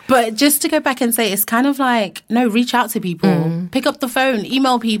is. But just to go back and say, it's kind of like, no, reach out to people, pick up the phone,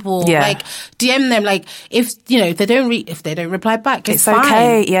 email people, DM them. Like if they don't reply back, it's fine.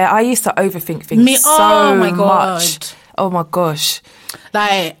 Okay. Yeah, I used to overthink things so much. Oh my gosh.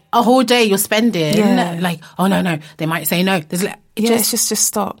 Like a whole day you're spending like, oh no, they might say no. It's just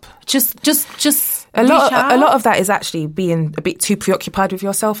stop. Just a lot of that is actually being a bit too preoccupied with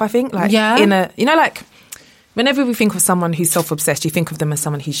yourself, I think. Like whenever we think of someone who's self-obsessed, you think of them as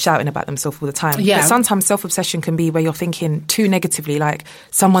someone who's shouting about themselves all the time. Yeah. But sometimes self-obsession can be where you're thinking too negatively, like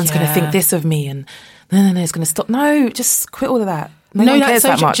someone's going to think this of me and no, it's going to stop. No, just quit all of that. No one cares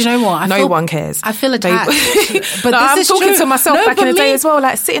that much. Do you know what? No one cares. I feel attacked. But I'm talking to myself back in the day as well,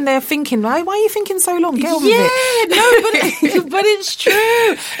 like sitting there thinking, why are you thinking so long? Get on with it. But it's true.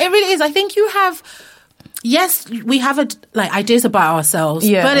 It really is. I think you have... Yes, we have ideas about ourselves,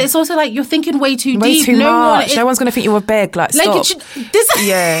 but it's also like you're thinking way too deep. Too much. No one's going to think you're a beg. Stop.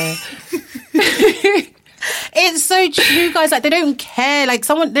 It's so true, guys. Like, they don't care. Like,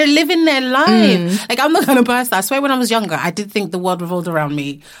 they're living their life. Like, I'm not going to burst. I swear when I was younger, I did think the world revolved around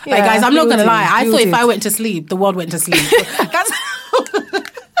me. Yeah, like, guys, I'm not going to lie. I thought if did. I went to sleep, the world went to sleep.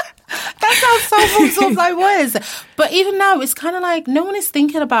 That's how self-absorbed I was. But even now, it's kind of like no one is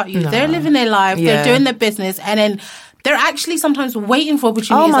thinking about you. No. They're living their life. They're doing their business. And then they're actually sometimes waiting for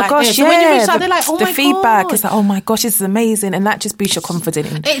opportunities. Oh my gosh, this. So when you reach out, they're like, oh my god. The feedback is like, oh my gosh, this is amazing. And that just boosts your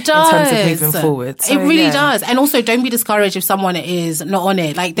confidence in terms of moving forward. So, it really does. And also, don't be discouraged if someone is not on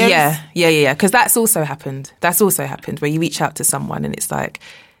it. Like, yeah. Because that's also happened. Where you reach out to someone and it's like,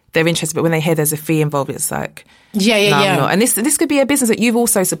 they're interested, but when they hear there's a fee involved, it's like, no, I'm not. And this could be a business that you've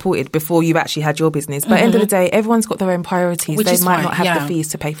also supported before you've actually had your business. But at the end of the day, everyone's got their own priorities. They might not have the fees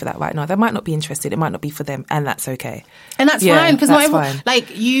to pay for that right now. They might not be interested. It might not be for them, and that's okay. And that's fine, because not everyone,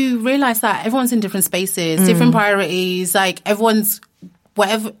 like, you realise that everyone's in different spaces, different priorities. Like, everyone's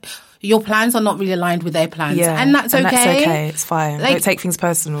whatever. Your plans are not really aligned with their plans. Yeah, and that's okay. That's okay. It's fine. Like, don't take things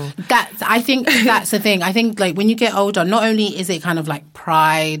personal. I think that's the thing. I think, like, when you get older, not only is it kind of like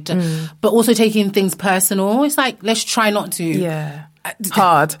pride, but also taking things personal. It's like, let's try not to. Yeah.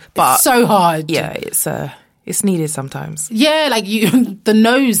 Hard, but it's so hard. Yeah, it's needed sometimes. Yeah, like the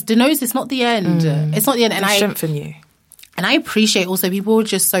nose is not the end. It's not the end. And I strengthen you. And I appreciate also people are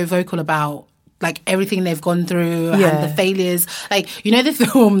just so vocal about, like, everything they've gone through and the failures. Like, you know the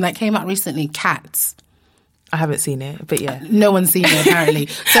film that came out recently, Cats? I haven't seen it, but yeah. No one's seen it, apparently.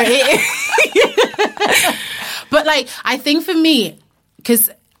 So but, like, I think for me,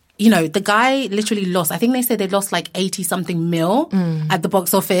 because, you know, the guy literally lost, I think they said they lost like 80-something mil at the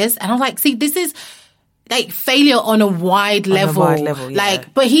box office. And I was like, see, this is like failure on a wide level.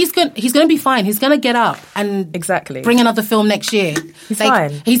 Like, but he's gonna be fine. He's gonna get up and bring another film next year. He's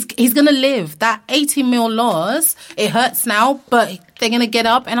fine. He's gonna live. That 80 mil loss, it hurts now, but they're gonna get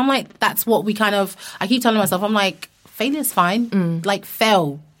up. And I'm like, that's what I keep telling myself, I'm like, failure's fine. Like,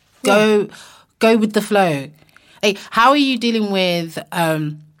 fail. Go with the flow. Like, how are you dealing with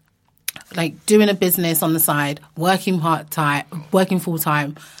like doing a business on the side, working part-time, working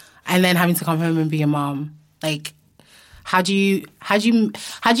full-time, and then having to come home and be a mom? Like, how do you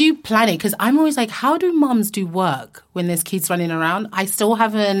plan it? Because I'm always like, how do mums do work when there's kids running around? I still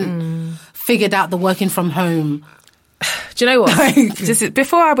haven't figured out the working from home. Do you know what?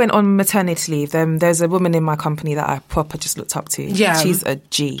 Before I went on maternity leave, there's a woman in my company that I proper just looked up to. Yeah. She's a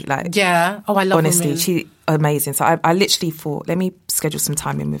G. Like, yeah. Oh, I love honestly, women. she's amazing. So I literally thought, let me schedule some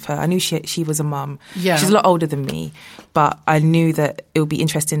time in with her. I knew she was a mum. Yeah. She's a lot older than me, but I knew that it would be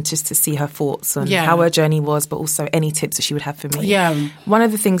interesting just to see her thoughts on how her journey was, but also any tips that she would have for me. Yeah. One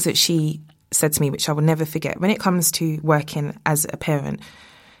of the things that she said to me, which I will never forget, when it comes to working as a parent,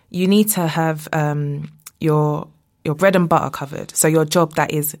 you need to have your bread and butter covered. So your job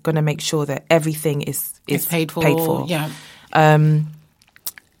that is going to make sure that everything is paid for. Yeah. And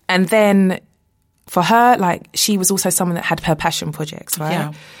then for her, like, she was also someone that had her passion projects, right?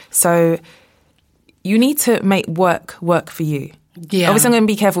 Yeah. So you need to make work for you. Yeah. Obviously, I'm going to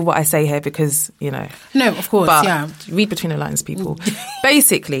be careful what I say here because, you know. No, of course, but read between the lines, people.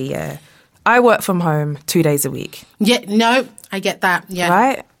 Basically, I work from home 2 days a week. Yeah, no, I get that. Yeah.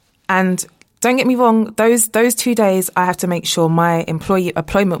 Right? And don't get me wrong, those 2 days, I have to make sure my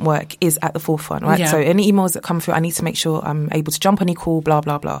employment work is at the forefront, right? Yeah. So any emails that come through, I need to make sure I'm able to jump on a call, blah,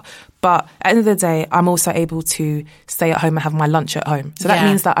 blah, blah. But at the end of the day, I'm also able to stay at home and have my lunch at home. So that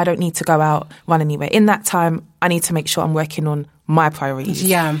means that I don't need to go out, run anywhere. In that time, I need to make sure I'm working on my priorities.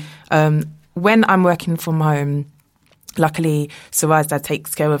 Yeah. When I'm working from home, luckily, Sarai's dad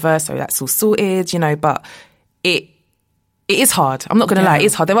takes care of her, so that's all sorted, you know, but it is hard. I'm not going to lie. It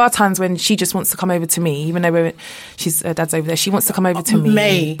is hard. There are times when she just wants to come over to me, even though her dad's over there. She wants to come over to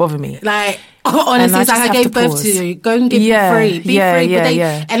me, bother me. Like, honestly, it's like I gave birth to you. Go and give free. Be free.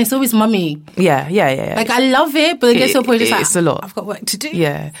 And it's always mummy. Yeah. Like, I love it, but it gets to a point it's a lot. I've got work to do.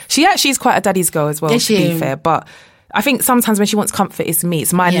 Yeah. She actually is quite a daddy's girl as well, to be fair. But I think sometimes when she wants comfort, it's me.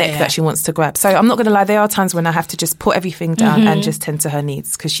 It's my neck that she wants to grab. So I'm not going to lie. There are times when I have to just put everything down and just tend to her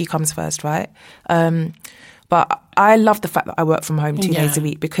needs because she comes first, right? But I love the fact that I work from home 2 days a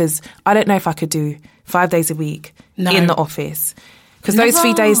week because I don't know if I could do 5 days a week in the office. Because those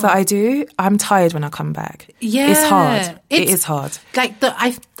 3 days that I do, I'm tired when I come back. Yeah. It's hard. It is hard. Like,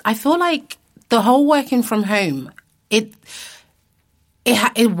 I feel like the whole working from home, it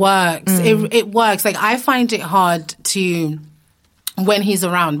works. It works. Like, I find it hard to, when he's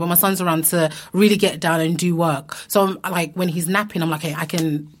around, when my son's around, to really get down and do work. So, like, when he's napping, I'm like, hey, I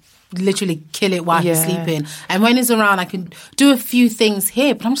can literally kill it while he's sleeping. And when he's around, I can do a few things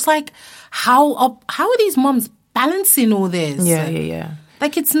here. But I'm just like, how are these mums balancing all this? Yeah.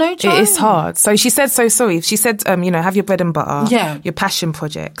 Like, it's no joke. It is hard. So she said, she said, have your bread and butter, your passion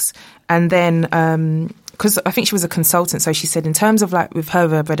projects. And then, because I think she was a consultant, so she said in terms of like with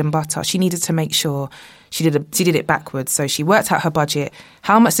her bread and butter, she needed to make sure she did it backwards. So she worked out her budget.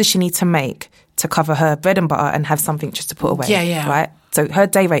 How much does she need to make to cover her bread and butter and have something just to put away? Yeah. Right? So her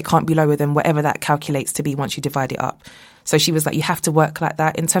day rate can't be lower than whatever that calculates to be once you divide it up. So she was like, you have to work like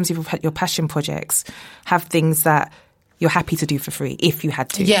that. In terms of your passion projects, have things that you're happy to do for free if you had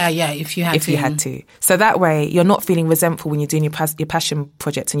to. Yeah, if you had to. So that way you're not feeling resentful when you're doing your passion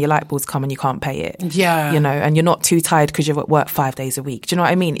project and your light bills come and you can't pay it. Yeah. And you're not too tired because you're at work 5 days a week. Do you know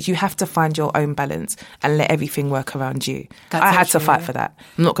what I mean? You have to find your own balance and let everything work around you. I had to fight for that.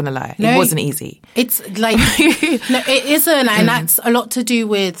 I'm not going to lie. It wasn't easy. It's like, no, it isn't. And that's a lot to do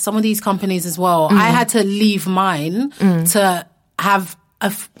with some of these companies as well. I had to leave mine to have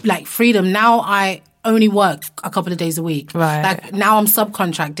freedom. Now I only work a couple of days a week. Right. Like now I'm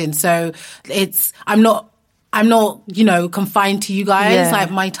subcontracting. So I'm not, confined to you guys. Yeah. Like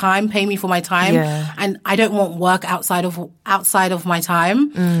my time, pay me for my time. Yeah. And I don't want work outside of my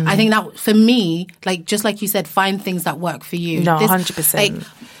time. I think that for me, like, just like you said, find things that work for you. No, 100%.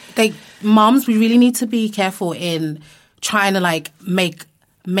 Like moms, we really need to be careful in trying to like make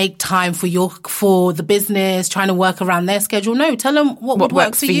time for the business, trying to work around their schedule. No, tell them what would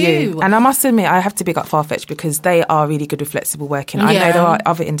work for you. And I must admit, I have to big up Farfetch because they are really good with flexible working. I know there are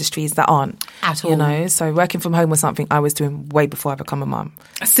other industries that aren't. At all. So working from home was something I was doing way before I become a mum.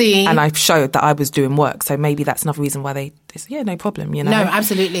 See? And I showed that I was doing work. So maybe that's another reason why they no problem, No,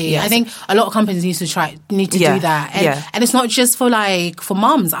 absolutely. Yes. I think a lot of companies need to do that. And it's not just for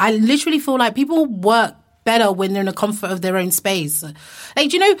mums. I literally feel like people work better when they're in the comfort of their own space.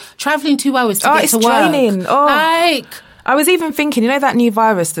 Like, traveling 2 hours to get to work. Draining. I was even thinking, that new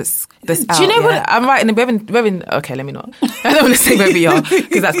virus that's out. Do you know what? I'm right in the okay, let me not. I don't want to say where we are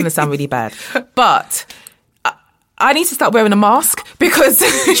because that's going to sound really bad. But I need to start wearing a mask because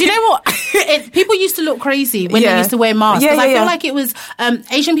do you know what? People used to look crazy when they used to wear masks. Because I feel like it was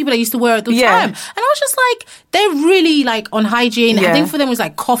Asian people that used to wear it at the time. And I was just like, they're really like on hygiene. I think for them it was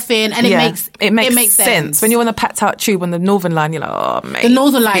like coughing, and it makes sense. When you're on a packed out tube on the Northern Line, you're like, oh mate, the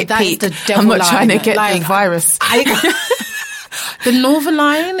Northern Line, that's the devil line. I'm not trying to get the virus. The Northern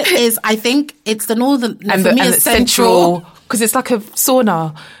Line is, I think it's the Northern, and for me it's Central because it's like a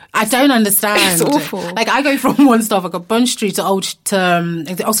sauna. I don't understand. It's awful. Like, I go from one stop, I go Bond Street to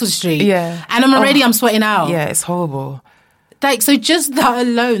Oxford Street. Yeah. And I'm sweating out. Yeah, it's horrible. Like, so just that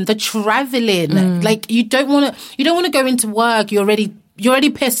alone, the traveling, like, you don't want to go into work. You're already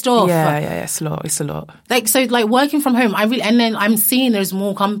pissed off. Yeah, it's a lot. Like, so like working from home, and then I'm seeing there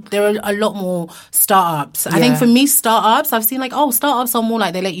are a lot more startups. I think for me, startups, I've seen like, startups are more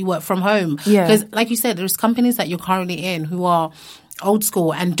like they let you work from home. Yeah. Because like you said, there's companies that you're currently in who are old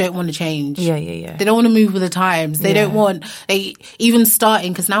school and don't want to change. Yeah. They don't want to move with the times. They don't want, even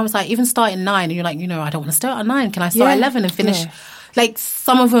starting, because now it's like, even starting 9 and you're like, I don't want to start at 9. Can I start at 11 and finish? Yeah. Like,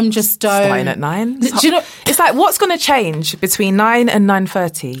 some of them just don't. Starting at 9? Do you know? It's like, what's going to change between 9 and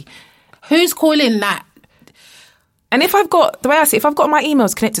 9:30? Who's calling that? And if I've got my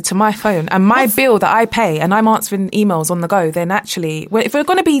emails connected to my phone and my bill that I pay and I'm answering emails on the go, then actually, if we're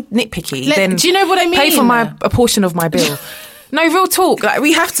going to be nitpicky, then do you know what I mean? Pay for a portion of my bill. No, real talk. Like,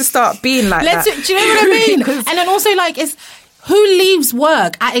 we have to start being like that. Do you know what I mean? And then also, like, it's who leaves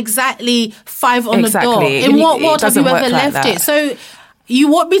work at exactly 5 on the dot? In what world have you ever left it? So you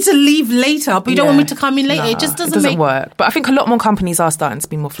want me to leave later, but you don't want me to come in later. It just doesn't work. But I think a lot more companies are starting to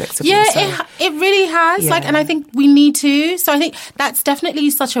be more flexible. Yeah, so. It really has. Yeah. Like, and I think we need to. So I think that's definitely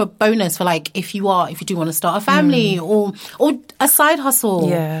such a bonus for like if you do want to start a family or a side hustle.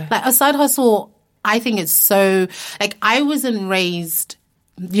 Yeah, like a side hustle. I think it's so, like, I wasn't raised,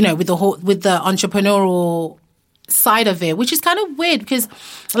 with the entrepreneurial side of it, which is kind of weird because,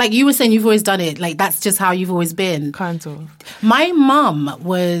 like you were saying, you've always done it. Like, that's just how you've always been. Kind of. My mum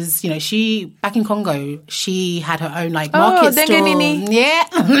was, she, back in Congo, she had her own, like, market store. Dengenini.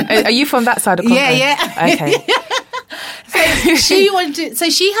 Yeah. Are you from that side of Congo? Yeah. Okay. So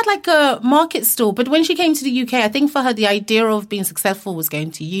she had like a market store, but when she came to the UK, I think for her the idea of being successful was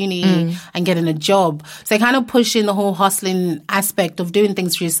going to uni and getting a job. So kind of pushing the whole hustling aspect of doing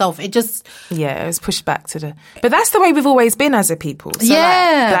things for yourself. It was pushed back to but that's the way we've always been as a people. So like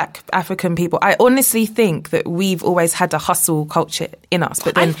Black African people, I honestly think that we've always had a hustle culture in us,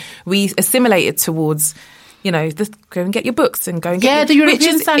 but then we assimilated towards, go and get your books and go and get the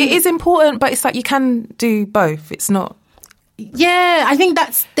European standard. It is important, but it's like you can do both. It's not. Yeah, I think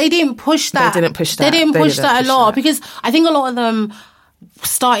they didn't push that. They didn't push that. They didn't push that a lot because I think a lot of them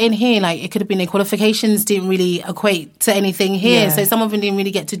starting here, like it could have been their qualifications didn't really equate to anything here. So some of them didn't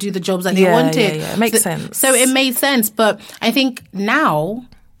really get to do the jobs that they wanted. Yeah, it makes sense. So it made sense. But I think now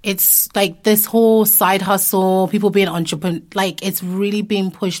it's like this whole side hustle, people being entrepreneur, like it's really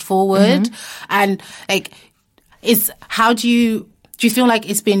being pushed forward. And like, do you feel like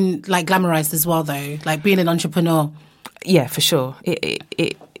it's been like glamorized as well though, like being an entrepreneur? Yeah, for sure.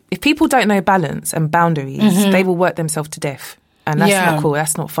 If people don't know balance and boundaries, they will work themselves to death. And that's not cool.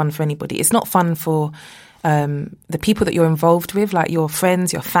 That's not fun for anybody. It's not fun for the people that you're involved with, like your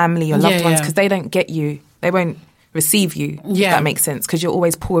friends, your family, your loved ones, because they don't get you. They won't receive you, if that makes sense, because you're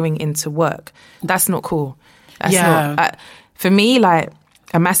always pouring into work. That's not cool. That's not. For me, like,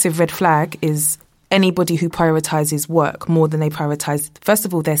 a massive red flag is anybody who prioritizes work more than they prioritize, first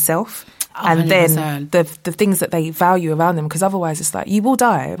of all, their self. 100%. And then the things that they value around them, because otherwise it's like, you will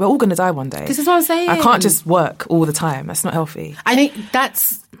die. We're all going to die one day. This is what I'm saying. I can't just work all the time. That's not healthy. I think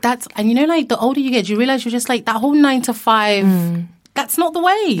that's, and you know, like the older you get, you realize you're just like that whole 9 to 5. That's not the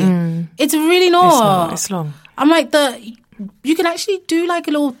way. It's really not. It's long. I'm like you can actually do like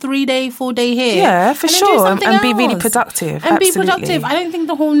a little 3-day, 4-day here. Yeah, for sure. And be really productive. And be productive. I don't think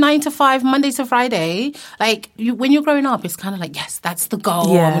the whole 9 to 5, Monday to Friday, like when you're growing up, it's kind of like, yes, that's the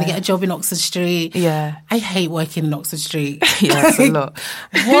goal. I'm going to get a job in Oxford Street. Yeah. I hate working in Oxford Street. Yeah, it's a lot.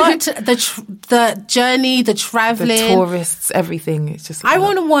 What? The journey, the travelling. The tourists, everything. It's just. I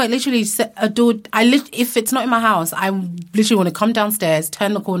want to work, literally, if it's not in my house, I literally want to come downstairs,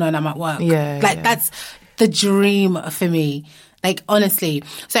 turn the corner and I'm at work. Yeah. Like that's the dream for me, like honestly.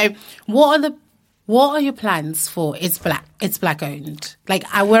 So what are your plans for It's Black Owned?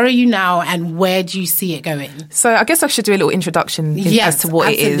 Like, where are you now and where do you see it going? So I guess I should do a little introduction as to what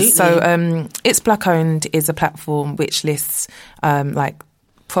absolutely. It is. So It's Black Owned is a platform which lists like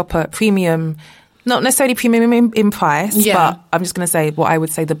proper premium, not necessarily premium in price, but I'm just going to say what I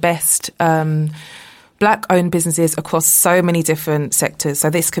would say the best Black-owned businesses across so many different sectors. So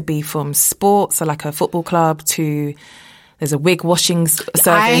this could be from sports, so like a football club, to there's a wig washing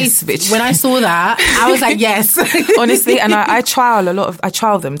service. When I saw that, I was like, yes. Honestly, and I trial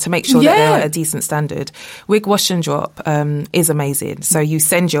them to make sure that they're at a decent standard. Wig Wash and Drop is amazing. So you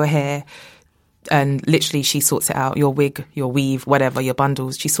send your hair and literally she sorts it out. Your wig, your weave, whatever, your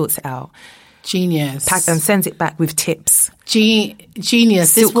bundles, she sorts it out. Genius. And sends it back with tips.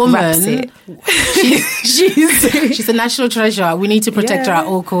 Genius. Silk this woman, wraps it. she's a national treasure. We need to protect her at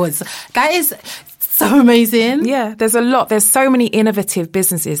all costs. That is so amazing. Yeah, there's a lot. There's so many innovative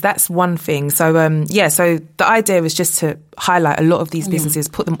businesses. That's one thing. So, so the idea is just to highlight a lot of these businesses,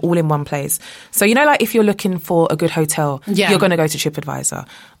 put them all in one place. So, you know, like if you're looking for a good hotel, you're going to go to TripAdvisor.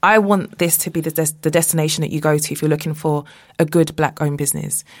 I want this to be the destination that you go to if you're looking for a good Black-owned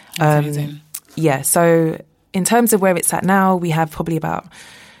business. That's amazing. Yeah, so in terms of where it's at now, we have probably about,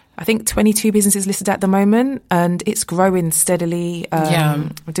 I think, 22 businesses listed at the moment, and it's growing steadily. We're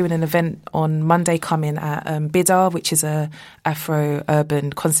doing an event on Monday coming at Bidar, which is a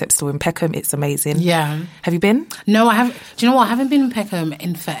Afro-urban concept store in Peckham. It's amazing. Yeah. Have you been? No, I haven't. Do you know what? I haven't been in Peckham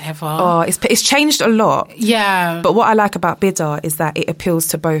in forever. Oh, it's changed a lot. Yeah. But what I like about Bidar is that it appeals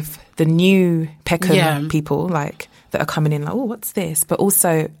to both the new Peckham people, like, that are coming in like, oh, what's this? But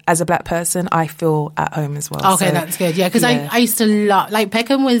also, as a Black person, I feel at home as well. Okay, so, that's good. Yeah, because I used to love, like,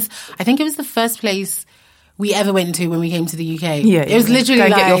 Peckham was, I think it was the first place we ever went to when we came to the UK. Yeah, it was literally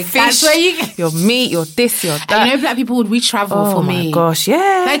like, get your fish, that's where you your meat, your this, your that. And you know, Black people we travel for me. Oh my gosh,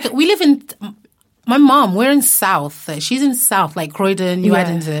 yeah. Like, we live in, my mom, we're in South. She's in South, like Croydon, New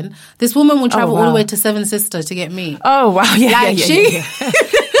Addington. This woman will travel all the way to Seven Sisters to get meat. Oh, wow. Yeah, like, yeah.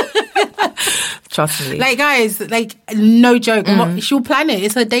 Trust me. Like, guys, like, no joke. She'll plan it.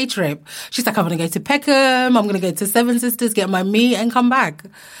 It's her day trip. She's like, I'm going to go to Peckham. I'm going to go to Seven Sisters, get my meat and come back.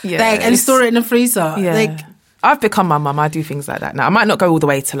 Yeah. Like, and store it in the freezer. Yeah. Like, I've become my mum. I do things like that now. I might not go all the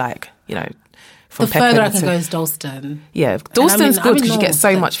way to, like, you know, from the further I can go is Dalston. Yeah, Dalston's good because you get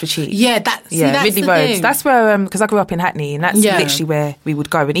so much for cheap. Yeah, that's Ridley Road. Thing. That's where, because I grew up in Hackney, and that's literally where we would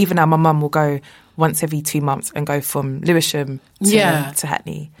go. And even now, my mum will go once every 2 months and go from Lewisham to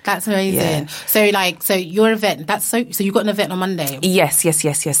Hackney. That's amazing. Yeah. So your event, so you've got an event on Monday? Yes.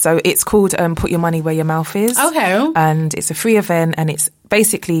 So it's called Put Your Money Where Your Mouth Is. Okay. And it's a free event, and it's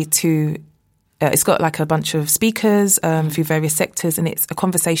basically it's got like a bunch of speakers through various sectors, and it's a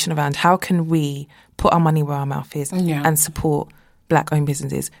conversation around how can we put our money where our mouth is and support Black-owned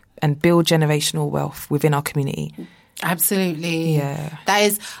businesses and build generational wealth within our community. Absolutely. Yeah. That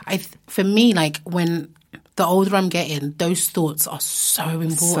is, for me, like, when the older I'm getting, those thoughts are so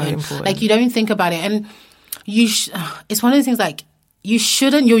important. So important. Like, you don't think about it. And it's one of those things, like, you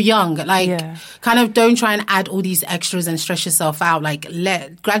shouldn't. You're young. Kind of don't try and add all these extras and stress yourself out.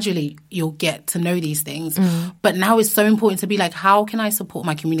 Gradually you'll get to know these things. But now it's so important to be like, how can I support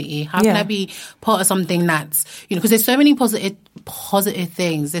my community? How can I be part of something that's, because there's so many positive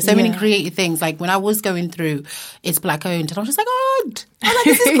things. There's so many creative things. Like when I was going through It's Black Owned, and I was just like,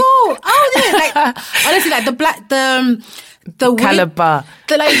 this is cool. Honestly, the caliber,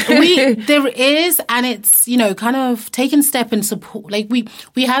 there is, and it's kind of taking step and support. Like we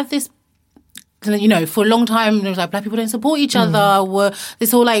have this, for a long time it was like Black people don't support each other. We're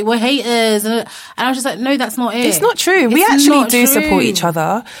haters, and I was just like, no, that's not it. It's not true. We actually do support each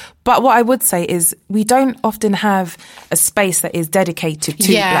other. But what I would say is we don't often have a space that is dedicated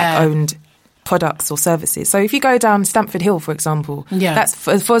to Black owned products or services. So if you go down Stamford Hill, for example, that's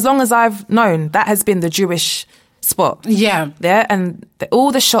for as long as I've known, that has been the Jewish spot. And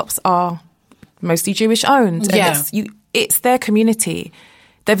all the shops are mostly Jewish owned. And it's their community.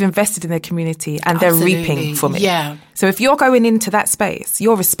 They've invested in their community and they're reaping from it. So if you're going into that space,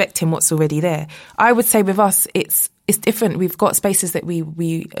 you're respecting what's already there. I would say with us, it's different. We've got spaces that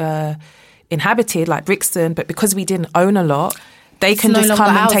we inhabited, like Brixton, but because we didn't own a lot, they can just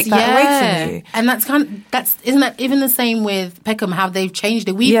come and take that away from you. And isn't that even the same with Peckham, how they've changed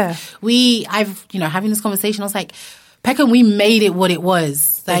it? I've having this conversation, I was like, Peckham, we made it what it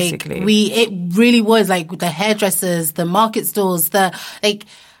was. Basically. It really was like the hairdressers, the market stores, and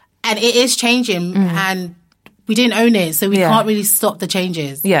it is changing and we didn't own it, so we can't really stop the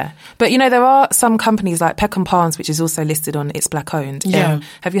changes. Yeah. But, there are some companies like Peckham Palms, which is also listed on It's Black Owned.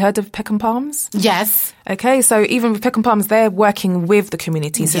 Have you heard of Peckham Palms? Yes. Okay, so even with Peckham Palms, they're working with the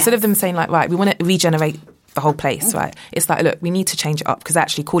community. So instead of them saying like, right, we want to regenerate the whole place, right? It's like, look, we need to change it up because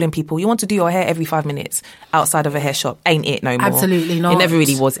actually calling people, you want to do your hair every 5 minutes outside of a hair shop, ain't it no more. Absolutely not. It never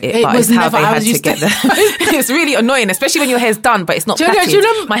really was it, but it's how they had to get there. It's really annoying, especially when your hair's done, but it's not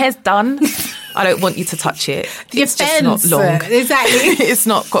plaited. My hair's done. I don't want you to touch it. It's just not long. Exactly. It's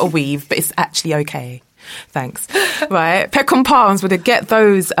not got a weave, but it's actually okay. Thanks. Right. Peckham Palms would get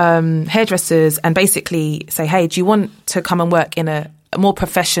those hairdressers and basically say, hey, do you want to come and work in a more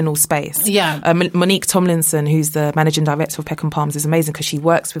professional space? Monique Tomlinson, who's the managing director of Peckham Palms, is amazing because she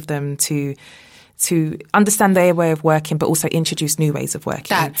works with them to understand their way of working, but also introduce new ways of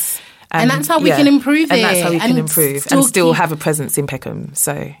working. And that's how we can improve it. And that's how we can improve and still have a presence in Peckham.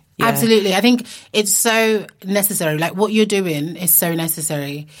 So absolutely. I think it's so necessary. Like what you're doing is so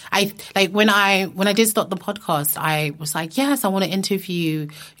necessary. When I did start the podcast, I was like, yes, I want to interview,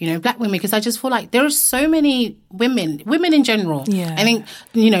 Black women, because I just feel like there are so many women in general. I think,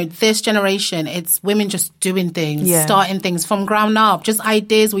 this generation, it's women just doing things, starting things from ground up, just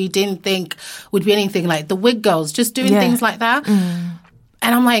ideas we didn't think would be anything, like the wig girls, just doing things like that. And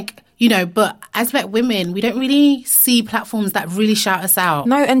I'm like, but as Black women, we don't really see platforms that really shout us out.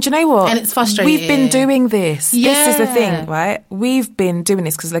 No, and do you know what? And it's frustrating. We've been doing this. This is the thing, right? We've been doing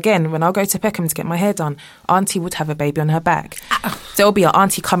this because, again, when I go to Peckham to get my hair done, Auntie would have a baby on her back. There'll be an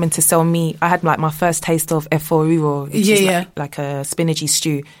auntie coming to sell me. I had my first taste of efo riro, which is like a spinachy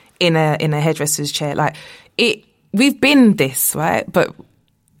stew in a hairdresser's chair. We've been this, right? But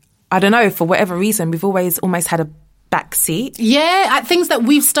I don't know, for whatever reason, we've always almost had a backseat. At things that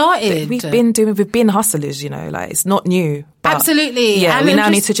we've started. We've been hustlers, it's not new. Absolutely. Yeah, and we now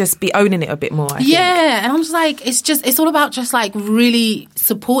need to just be owning it a bit more, I think. And I'm just like, it's all about just like really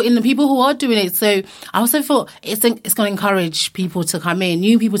supporting the people who are doing it. So I also thought it's going to encourage people to come in,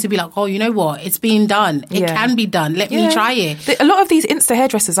 new people to be like, oh, you know what? It's being done. It can be done. Let me try it. A lot of these Insta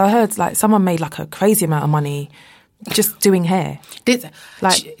hairdressers, I heard like someone made like a crazy amount of money just doing hair. Good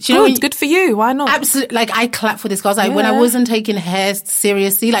for you. Why not? Absolutely. I clap for this, guys. When I wasn't taking hair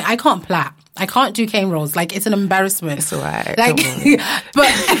seriously, I can't plait. I can't do cane rolls. It's an embarrassment. It's all right.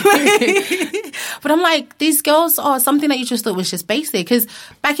 But I'm like, these girls are something that you just thought was just basic. Because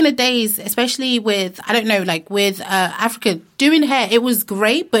back in the days, especially with, with Africa, doing hair, it was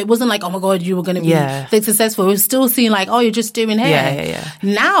great, but it wasn't like, oh my God, you were going to be successful. It was still seen like, oh, you're just doing hair. Yeah.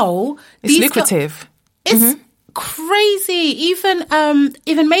 Now, it's lucrative. It's crazy.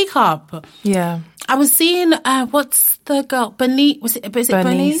 Even makeup. Yeah. I was seeing what's the girl Bernice? Was it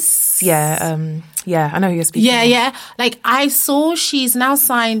Bernice? Yeah. I know who you're speaking. Yeah. I saw she's now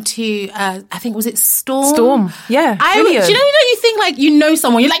signed to I think was it Storm? Storm. Yeah. Brilliant. Do you think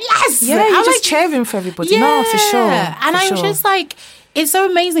someone? You're like, yes. Yeah. You're just cheering for everybody. Yeah. No, for sure. And I was just like, it's so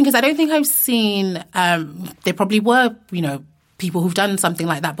amazing because I don't think I've seen. There probably were people who've done something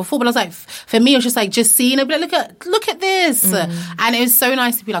like that before, but I was like, for me, it was just like, just seeing it, like, look at this. And it was so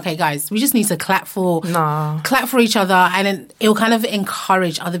nice to be like, hey guys, we just need to clap for each other, and then it'll kind of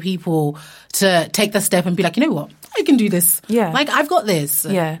encourage other people to take the step and be like, you know what, I can do this. Yeah. Like, I've got this.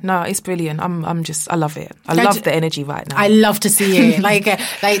 Yeah, no, it's brilliant. I love it. I love the energy right now. I love to see it. like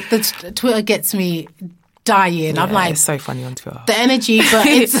the Twitter gets me dying. Yeah, I'm like, it's so funny on Twitter. The energy, but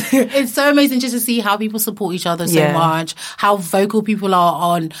it's so amazing just to see how people support each other so much, how vocal people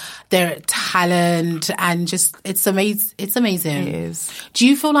are on their talent, and just it's amazing. It's amazing. It is. Do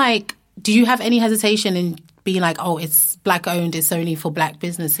you have any hesitation in being like, oh, it's Black owned, it's only for Black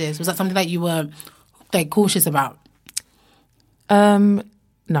businesses? Was that something that you were like cautious about?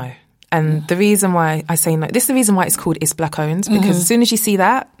 No. And the reason why I say no, this is the reason why it's called It's Black Owned, because as soon as you see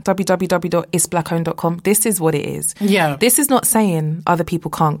that, www.itsblackowned.com, this is what it is. Yeah. This is not saying other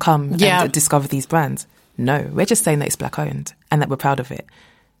people can't come and discover these brands. No, we're just saying that it's Black owned and that we're proud of it.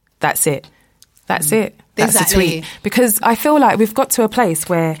 That's it. That's it. That's the tweet. Because I feel like we've got to a place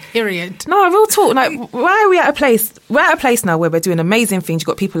where... Period. No, real talk. Like, why are we at a place... We're at a place now where we're doing amazing things. You've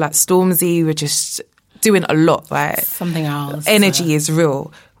got people like Stormzy. We're just doing a lot, right? Something else. Energy is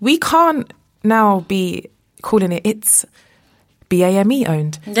real. We can't now be calling it's BAME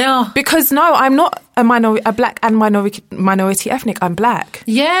owned. Yeah. Because no, I'm not a Black and minority ethnic. I'm Black.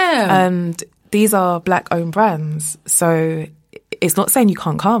 Yeah. And these are Black owned brands. So it's not saying you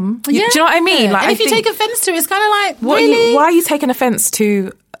can't come. Do you know what I mean? Like, and if you take offence to it, it's kind of like, really? Why are you taking offence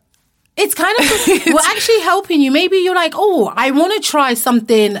to... It's kind of, we're actually helping you. Maybe you're like, oh, I want to try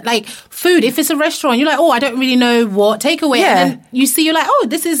something like food. If it's a restaurant, you're like, oh, I don't really know what takeaway. Yeah. And then you see, you're like, oh,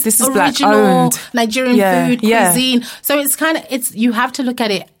 this is original Nigerian food, cuisine. So it's kind of, you have to look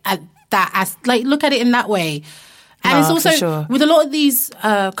at it at that as like, look at it in that way. And it's also with a lot of these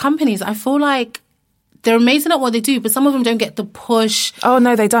companies, I feel like they're amazing at what they do, but some of them don't get the push. Oh,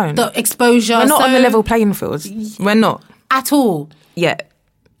 no, they don't. The exposure. We're not on the level playing field. We're not. At all. Yeah.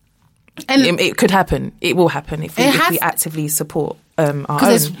 And it could happen. It will happen if we actively support our own.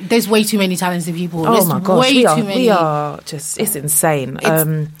 Because there's way too many talented people. Oh my gosh, we are just, it's insane.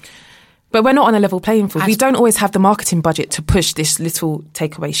 But we're not on a level playing field. We don't always have the marketing budget to push this little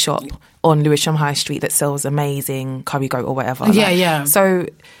takeaway shop on Lewisham High Street that sells amazing curry goat or whatever. Yeah. So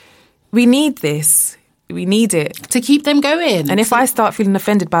we need this. We need it. To keep them going. And if I start feeling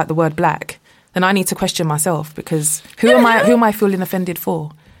offended by the word Black, then I need to question myself, because who am I feeling offended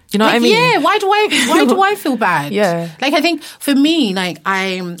for? Do you know what I mean? Yeah, why do I feel bad? Yeah. Like, I think for me, like,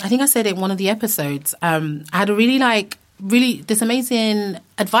 I think I said it in one of the episodes, I had a really this amazing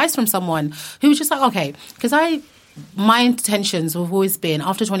advice from someone who was just like, okay, because my intentions have always been,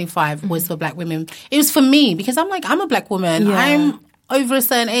 after 25 was for Black women. It was for me, because I'm like, I'm a Black woman. Yeah. I'm over a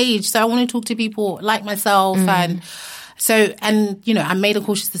certain age, so I want to talk to people like myself. And so, and, you know, I made a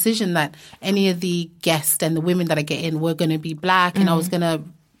cautious decision that any of the guests and the women that I get in were going to be Black, and I was going to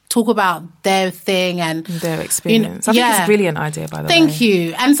talk about their thing and their experience. I think it's a brilliant idea, by the way. Thank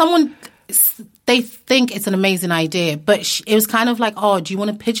you. And they think it's an amazing idea, but it was kind of like, oh, do you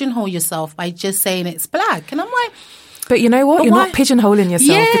want to pigeonhole yourself by just saying it's Black? And I'm like... But you know what? You're not pigeonholing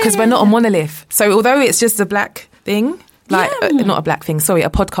yourself, because we're not a monolith. So although it's just a Black thing, not a Black thing, sorry, a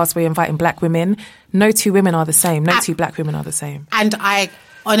podcast where you're inviting Black women, no two women are the same. No two Black women are the same. And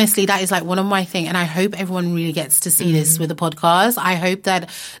honestly, that is like one of my things, and I hope everyone really gets to see this with the podcast. I hope that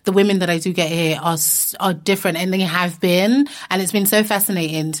the women that I do get here are different, and they have been, and it's been so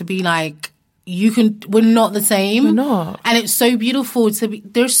fascinating to be like, we're not the same. We're not. And it's so beautiful to be,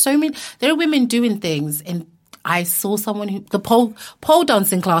 there are women doing things, and I saw someone the pole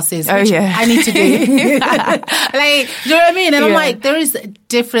dancing classes, which I need to do. Like, do you know what I mean? And I'm like, there is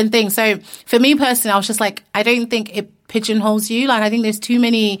different things. So for me personally, I was just like, I don't think it pigeonholes you. Like, I think there's too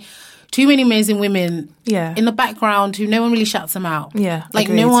many amazing women in the background who no one really shouts them out. Yeah, like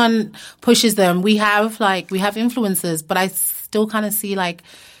agreed. No one pushes them. We have influencers, but I still kind of see like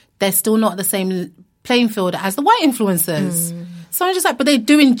they're still not the same playing field as the white influencers. So I'm just like, but they're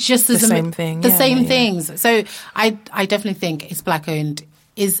doing just the same thing. The same things. So I definitely think It's Black Owned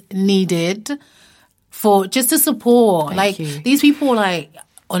is needed for just to support. Thank you. These people, like,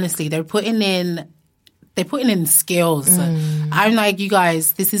 honestly, they're putting in skills. I'm like, you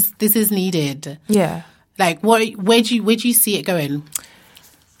guys, this is needed. Yeah. Like, where do you see it going?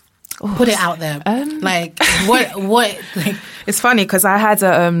 Put it out there. Like, what? Like, it's funny because I had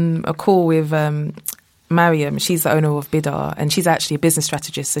a call with Mariam. She's the owner of Bidar, and she's actually a business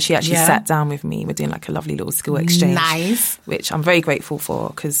strategist. So she actually sat down with me. We're doing like a lovely little skill exchange. Nice. Which I'm very grateful for,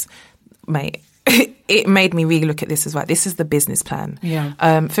 because, mate, it made me really look at this as well. This is the business plan.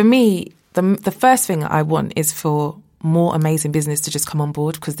 Yeah. For me, the first thing I want is for more amazing business to just come on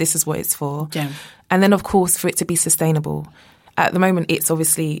board, because this is what it's for. Yeah. And then, of course, for it to be sustainable. At the moment, it's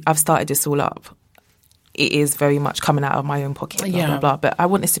obviously, I've started this all up. It is very much coming out of my own pocket, blah, blah, blah. But I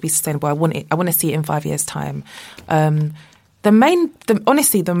want this to be sustainable. I want to see it in 5 years' time. Honestly,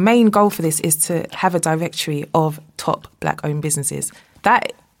 the main goal for this is to have a directory of top Black-owned businesses.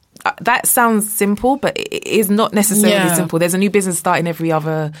 That sounds simple, but it is not necessarily simple. There's a new business starting every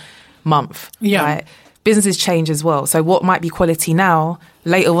other month. Yeah. Right? Businesses change as well. So what might be quality now,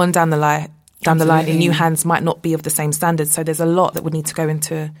 later on down the line in new hands might not be of the same standards. So there's a lot that would need to go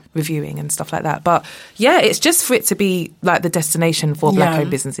into reviewing and stuff like that. But yeah, it's just for it to be like the destination for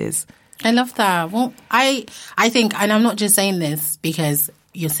Black-owned businesses. I love that. Well, I think, and I'm not just saying this because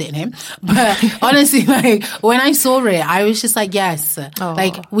you're sitting here, but honestly, like when I saw it, I was just like, yes,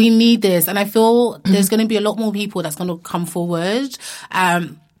 like we need this. And I feel there's going to be a lot more people that's going to come forward.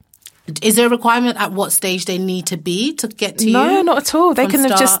 Is there a requirement at what stage they need to be to get to you? No, not at all. They can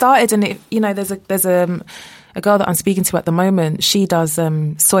have just started, and there's a girl that I'm speaking to at the moment. She does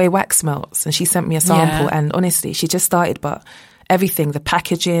soy wax melts, and she sent me a sample. And honestly, she just started, but everything, the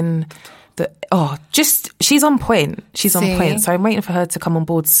packaging, she's on point. She's on point. So I'm waiting for her to come on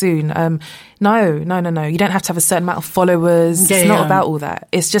board soon. No. You don't have to have a certain amount of followers. It's not about all that.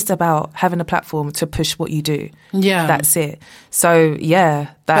 It's just about having a platform to push what you do. Yeah. That's it. So,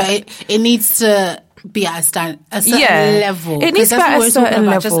 But it needs to be at a certain level. It needs to be at a certain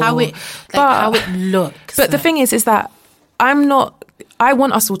level. Just how it looks. But the thing is that I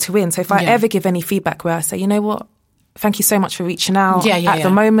want us all to win. So if I ever give any feedback where I say, you know what, thank you so much for reaching out. At the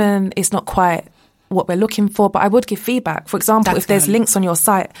moment, it's not quite what we're looking for, but I would give feedback. For example, if there's links on your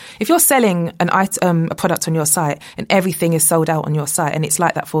site, if you're selling a product on your site and everything is sold out on your site and it's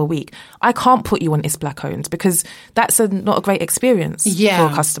like that for a week, I can't put you on It's Black-owned because that's not a great experience for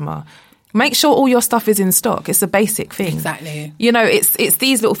a customer. Make sure all your stuff is in stock. It's a basic thing. Exactly. It's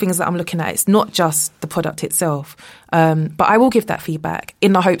these little things that I'm looking at. It's not just the product itself. But I will give that feedback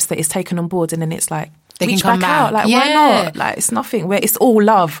in the hopes that it's taken on board, and then it's like, they reach can come back out. Like, why not? Like, it's nothing. It's all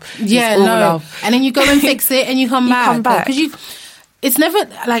love. Yeah, love. And then you go and fix it and you come back. Because it's never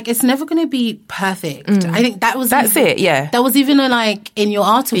going to be perfect. I think that's it. Yeah. That was even in your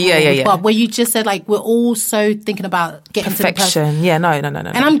article, Bob, where you just said we're all so thinking about getting perfection. To the no.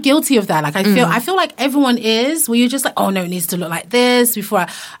 And I'm guilty of that. I feel like everyone is. Where you're just like, oh no, it needs to look like this before. And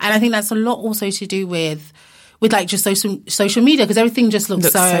I think that's a lot also to do with just social media, because everything just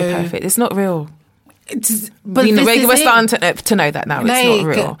looks so perfect. It's not real. But we're starting to know that now. It's not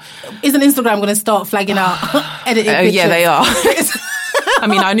real. Isn't Instagram going to start flagging out editing pictures? Yeah, they are. I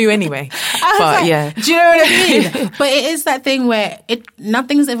mean, I knew anyway. But yeah. Do you know what I mean? But it is that thing where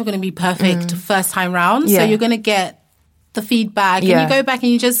nothing's ever going to be perfect first time round. Yeah. So you're going to get the feedback and you go back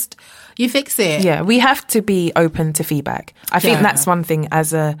and you fix it. Yeah, we have to be open to feedback. I think that's one thing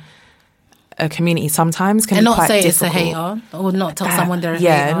as a community sometimes can be quite difficult. And not say it's a hater, or not tell someone they're a hater.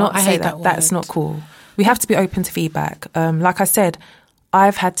 Yeah, I hate that word. That's not cool. We have to be open to feedback. Like I said,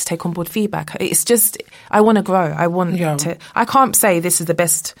 I've had to take on board feedback. It's just, I want to grow. I want to, I can't say this is the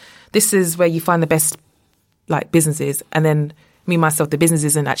best, this is where you find the best businesses, and then me, myself, the business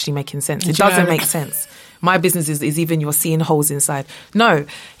isn't actually making sense. It doesn't make sense. My business is even you're seeing holes inside. No.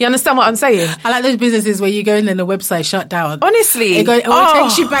 You understand what I'm saying? I like those businesses where you go in and the website shut down. Honestly. It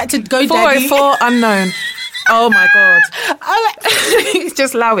takes you back to GoDaddy. 404 unknown. Oh my God.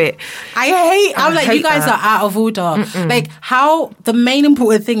 Just allow it. I'm like, you guys are out of order. Mm-mm. How the main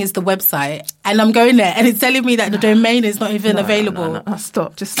important thing is the website, and I'm going there and it's telling me that the domain is not even available. No.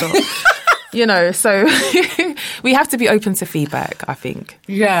 Stop. Just stop. So we have to be open to feedback, I think.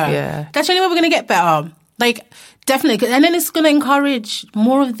 Yeah. That's the only way we're going to get better. Definitely. And then it's going to encourage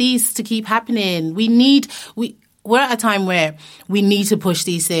more of these to keep happening. We're at a time where we need to push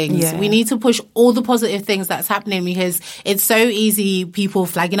these things. Yeah. We need to push all the positive things that's happening, because it's so easy, people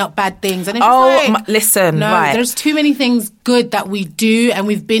flagging up bad things. And it's listen, no, right. There's too many things good that we do and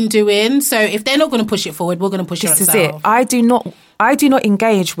we've been doing. So if they're not going to push it forward, we're going to push it ourselves. This is it. I do not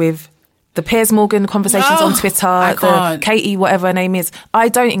engage with the Piers Morgan conversations on Twitter, the Katie, whatever her name is. I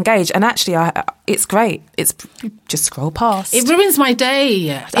don't engage. And actually, it's great. It's just scroll past. It ruins my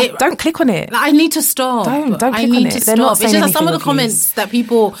day. Don't click on it. I need to stop. Don't click on it. They're not saying it's just some of the comments that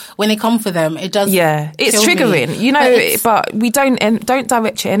people, when they come for them, it does. Yeah, it's triggering, but we don't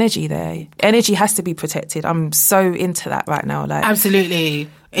direct your energy there. Energy has to be protected. I'm so into that right now. Absolutely.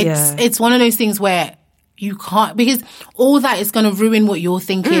 It's one of those things where you can't, because all that is going to ruin what you're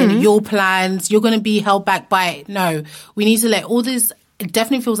thinking, your plans. You're going to be held back by it. No, we need to let all this. It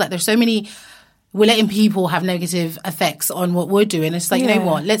definitely feels like there's so many we're letting people have negative effects on what we're doing. It's like, you know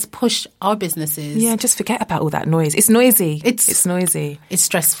what? Let's push our businesses. Yeah, just forget about all that noise. It's noisy. It's noisy. It's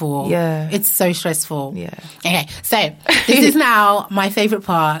stressful. Yeah. It's so stressful. Yeah. Okay, so this is now my favourite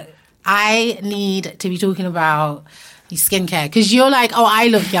part. I need to be talking about skincare, because you're like, oh, I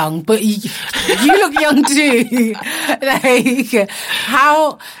look young, but you look young too.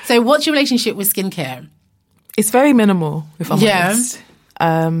 So what's your relationship with skincare? It's very minimal, if I'm honest.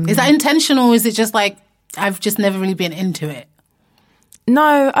 Is that intentional, or is it just like, I've just never really been into it?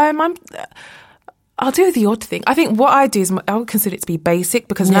 No, I'll do the odd thing. I think what I do is I would consider it to be basic,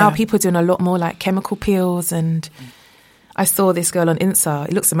 because now people are doing a lot more like chemical peels, and I saw this girl on Insta.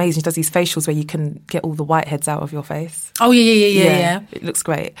 It looks amazing. She does these facials where you can get all the whiteheads out of your face. Oh, yeah. It looks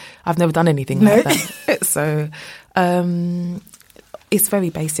great. I've never done anything like that. So it's very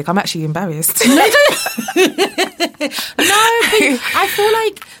basic. I'm actually embarrassed. No, but I feel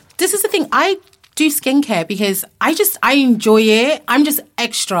like this is the thing. I do skincare because I enjoy it. I'm just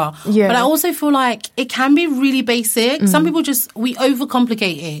extra. Yeah. But I also feel like it can be really basic. Some people we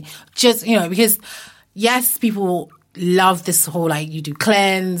overcomplicate it. Just, because yes, people love this whole, like, you do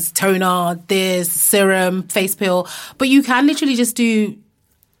cleanse, toner, this, serum, face peel, but you can literally just do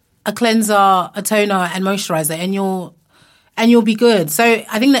a cleanser, a toner and moisturizer, and you'll be good. So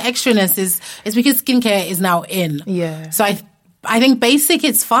I think the extraness is because skincare is now in. Yeah. So I think basic,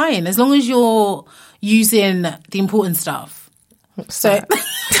 it's fine as long as you're using the important stuff. So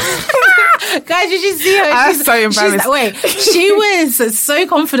guys, did you see her? I'm so embarrassed. She was so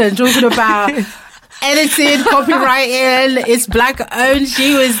confident talking about edited, copywriting, it's black owned.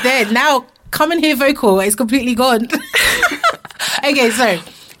 She was there. Now, come and hear vocal. It's completely gone. Okay, so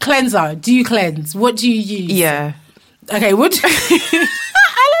cleanser. Do you cleanse? What do you use? Yeah. Okay, what?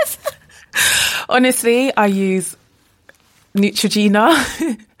 Alice? Honestly, I use Neutrogena.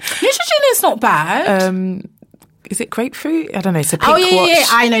 Neutrogena is not bad. Is it grapefruit? I don't know. It's a pink watch. Yeah.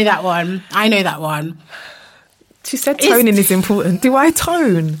 I know that one. She said toning is important. Do I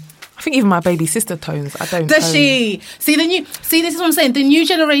tone? I think even my baby sister tones. I don't. Does she? See, this is what I'm saying. The new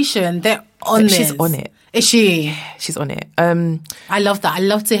generation, they're on this. She's on it. Is she? Yeah, she's on it. I love that. I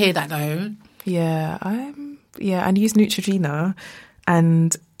love to hear that though. Yeah, I use Neutrogena,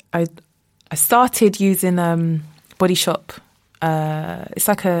 and I started using Body Shop. It's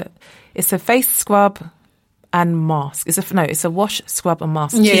a face scrub and mask. It's a wash, scrub and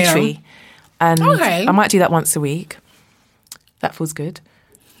mask. Tea tree. And I might do that once a week. That feels good.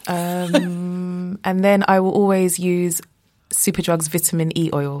 And then I will always use Superdrug's vitamin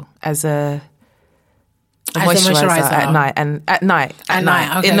E oil as a moisturizer at night. And at night.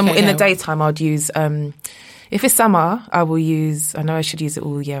 Okay, in the daytime, I'd use. If it's summer, I will use. I know I should use it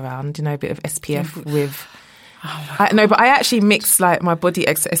all year round. A bit of SPF with. But I actually mix like my Body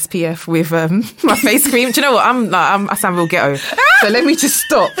X SPF with my face cream. Do you know what? I sound real ghetto. So let me just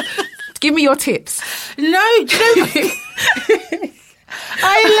stop. Give me your tips. No, do you know?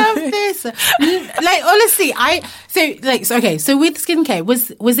 I love this. Like, honestly, so with skincare,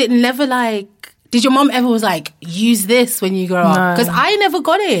 was it never like, did your mom ever was like, use this when you grow up? Because I never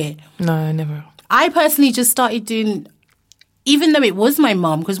got it. No, never. I personally just started doing, even though it was my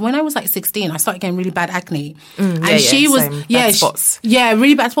mom, because when I was like 16, I started getting really bad acne. She was, bad spots.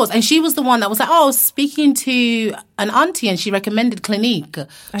 Really bad spots. And she was the one that was like, I was speaking to an auntie and she recommended Clinique.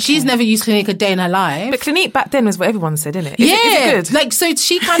 Okay. She's never used Clinique a day in her life. But Clinique back then was what everyone said, innit? Is it good? Like, so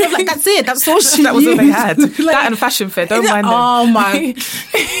she kind of like, that's it. That's all she That was all they had. That and Fashion Fair, don't mind them. Oh my.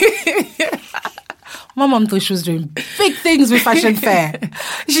 My mum thought she was doing big things with Fashion Fair.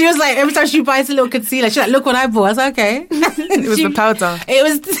 She was like, every time she buys a little concealer, she's like, look what I bought. I was like, okay. It was the powder. It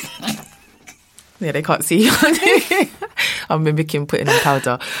was... Yeah, they can't see. I'm mimicking putting in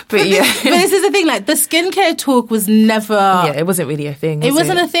powder. But yeah. But this is the thing, like, the skincare talk was never... Yeah, it wasn't really a thing. It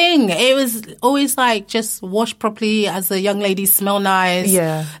wasn't a thing. It was always like, just wash properly as a young lady, smell nice.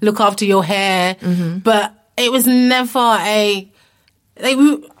 Yeah. Look after your hair. Mm-hmm. But it was never a...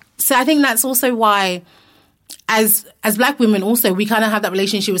 So I think that's also why, as black women, also we kind of have that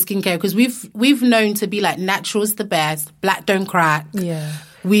relationship with skincare, because we've known to be like, natural's the best, black don't crack. Yeah,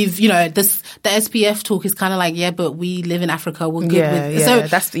 we've the SPF talk is kind of like, yeah, but we live in Africa, we're good with. So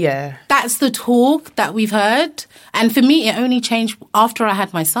that's the talk that we've heard. And for me, it only changed after I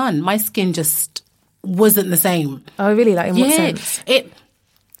had my son. My skin just wasn't the same. Oh, really? Like in what sense?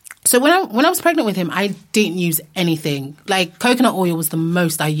 So when I was pregnant with him, I didn't use anything. Like, coconut oil was the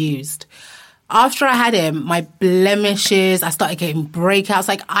most I used. After I had him, my blemishes, I started getting breakouts.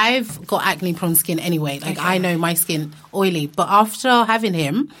 Like, I've got acne-prone skin anyway. Like, I know my skin oily. But after having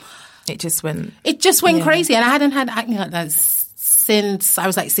him... It just went crazy. And I hadn't had acne like that since I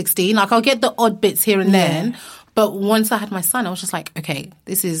was like 16. Like I'll get the odd bits here and then. But once I had my son, I was just like, okay,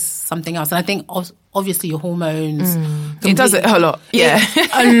 this is something else. And I think obviously your hormones. It does it a lot. Yeah.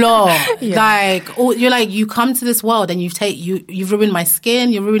 A lot. Like, you're like, you come to this world and you've ruined my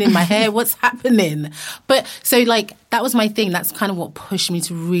skin, you're ruining my hair. What's happening? But so like, that was my thing. That's kind of what pushed me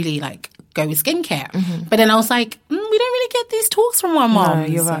to really like go with skincare. But then I was like, we don't really get these talks from our moms.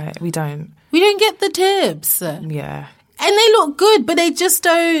 No, you're right. We don't get the tips. Yeah. And they look good, but they just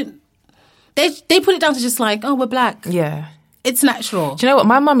don't. They put it down to just like, oh, we're black. Yeah. It's natural. Do you know what?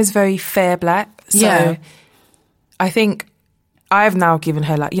 My mum is very fair black. So I think I've now given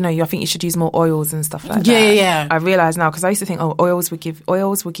her like, I think you should use more oils and stuff like that. Yeah. I realise now, because I used to think, oils would give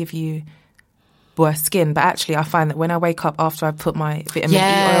you worse skin. But actually I find that when I wake up after I put my vitamin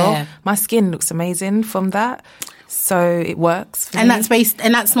E oil, my skin looks amazing from that. So it works for me. And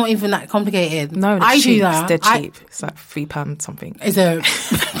that's not even that complicated. No, I cheap. do that. It's dead cheap. It's like £3 something. Is it?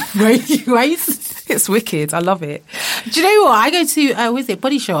 Right? It's wicked. I love it. Do you know what? I go to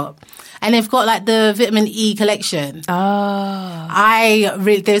Body Shop, and they've got like the vitamin E collection.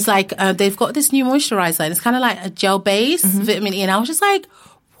 There's like they've got this new moisturizer, and it's kind of like a gel base vitamin E, and I was just like,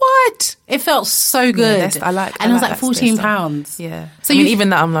 what? It felt so good. Yeah, and it was like £14. Yeah. So even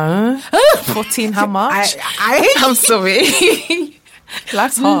that, I'm like, 14, how much? I'm sorry.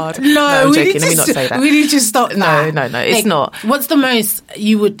 Life's hard. No, I'm joking. Let me not say that. We need to stop that. No, it's not. What's the most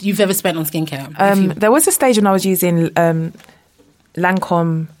you've ever spent on skincare? There was a stage when I was using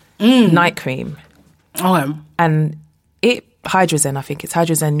Lancome night cream. And Hydrozen, I think it's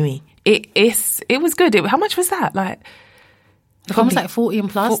Hydrozen Nuit. It was good. How much was that? Like, Almost like 40 and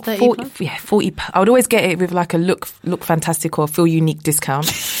plus, 30 plus? Yeah, 40. I would always get it with like a look fantastic or feel unique discount.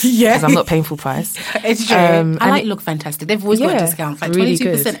 Yeah. Because I'm not paying full price. It's true. I like Look Fantastic. They've always got discounts, like really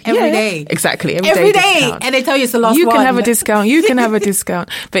 22% every day. Exactly. Every day. Discount. And they tell you it's the last one. You can have a discount. You can have a discount.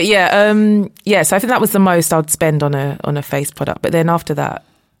 But so I think that was the most I'd spend on a face product. But then after that,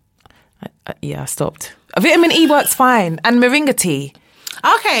 I stopped. Vitamin E works fine. And Moringa tea.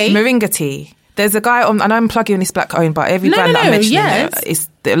 Okay. Moringa tea. There's a guy on, and I'm plugging It's Black owned, but every brand that I'm mentioning, a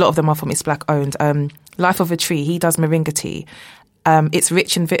lot of them are from It's Black owned. Life of a Tree, he does Moringa tea. It's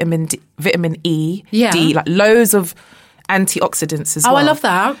rich in vitamin E, D, like loads of antioxidants as well. Oh, I love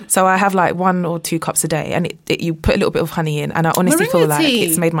that. So I have like 1 or 2 cups a day, and you put a little bit of honey in, and I honestly feel like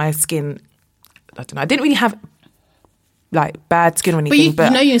it's made my skin, I don't know, I didn't really have like bad skin or anything, but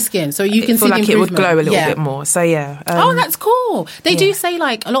you know your skin, so you can see like it would glow a little bit more. So that's cool. They do say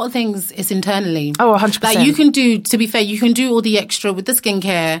like a lot of things it's internally. 100%. Like you can do, to be fair, you can do all the extra with the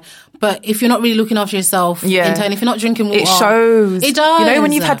skincare, but if you're not really looking after yourself internally, if you're not drinking water, it shows. It does. You know,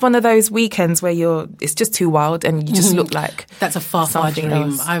 when you've had one of those weekends where it's just too wild and you just look like that's a far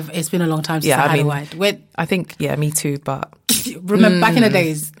dream. It's been a long time since I had a white. I think me too, but. Remember back in the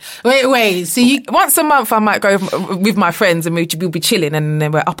days. Wait. So once a month I might go with my friends and we'll be chilling, and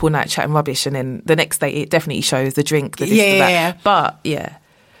then we're up all night chatting rubbish, and then the next day it definitely shows the drink, the this, the that. Yeah.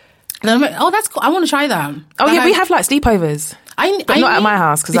 But that's cool. I want to try that. We have like sleepovers. But not at my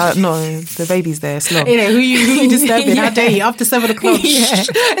house because the baby's there. Slow. You know, who you disturbing? How dare you? After 7 o'clock.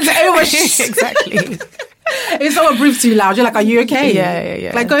 Exactly. If someone breathes too loud, you're like, are you okay?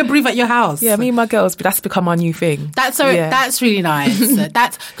 Yeah. Like, go and breathe at your house. Yeah, me and my girls, but that's become our new thing. That's really nice.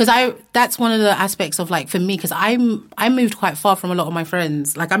 That's one of the aspects of like, for me, because I moved quite far from a lot of my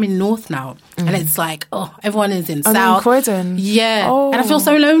friends. Like, I'm in North now, and it's like, everyone is in South. In Croydon. Yeah. And I feel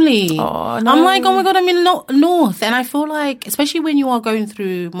so lonely. Oh, no. I'm like, oh my God, I'm in North. And I feel like, especially when you are going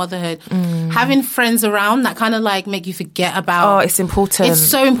through motherhood, having friends around that kind of like make you forget about. Oh, it's important. It's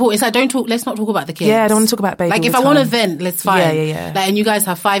so important. It's like, let's not talk about the kids. Yeah, I don't want to talk about baby. Like, if I want to vent, let's fine. Yeah. Like, and you guys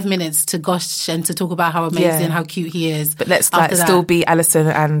have 5 minutes to gush and to talk about how amazing, how cute he is. But let's like still be Alison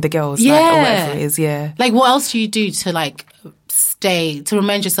and the girls, or whatever it is. Yeah. Like, what else do you do to like to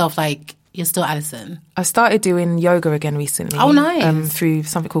remind yourself like you're still Alison? I started doing yoga again recently. Oh, nice. Through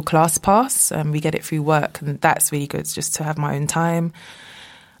something called ClassPass. We get it through work, and that's really good, just to have my own time.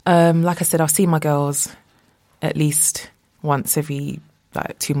 Like I said, I'll see my girls at least once every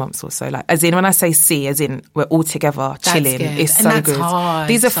like 2 months or so. Like, as in, when I say see, as in we're all together chilling. It's so good. Hard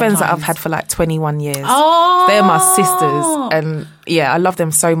These are friends that I've had for like 21 years. Oh, they're my sisters, and I love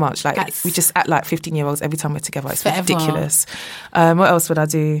them so much. Like, we just act like 15-year-olds every time we're together. It's forever. Ridiculous. What else would I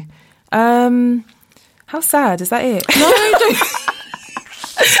do? How sad is that? It? No, don't.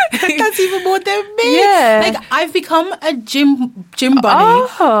 That's even more than me. Yeah. Like, I've become a gym bunny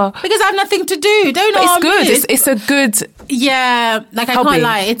because I have nothing to do. It's good. It's a good. Yeah, like I hobby. Can't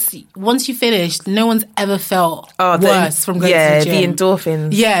lie. It's once you finish, no one's ever felt worse from going to the gym. The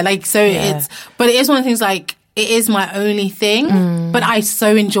endorphins. Yeah, like so. But it is one of the things like it is my only thing, but I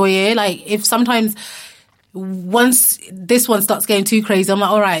so enjoy it. Like, if sometimes once this one starts getting too crazy, I'm like,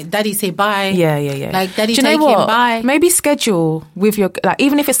 all right, daddy, say bye. Yeah. Like, daddy, do you take know him, what? bye. Maybe schedule with your, like,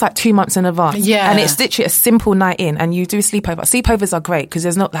 even if it's like 2 months in advance. Yeah. And it's literally a simple night in, and you do a sleepover. Sleepovers are great because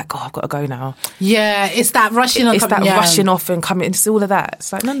there's not like, oh, I've got to go now. Yeah, it's that rushing on. It's that rushing off and coming. It's all of that.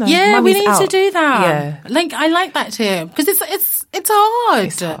 It's like, no. Yeah, we need out. to do that. Yeah. Like, I like that too, because it's hard.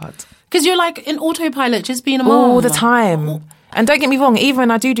 It's hard. Because you're like in autopilot, just being a mom. All the time. And don't get me wrong, even when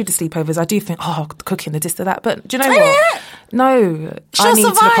I do the sleepovers, I do think, oh, the cooking, the this, the that. But do you know what? No. She'll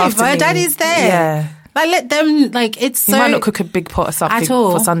survive. Her daddy's there. Yeah. Like, let them, like, it's so... You might not cook a big pot or something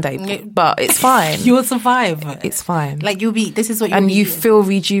for Sunday, but it's fine. You'll survive. It's fine. Like, you'll be... This is what you'll And be. you feel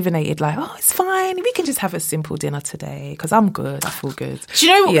rejuvenated, like, oh, it's fine. We can just have a simple dinner today because I'm good. I feel good. Do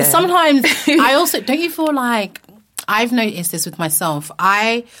you know, sometimes I also... Don't you feel like... I've noticed this with myself.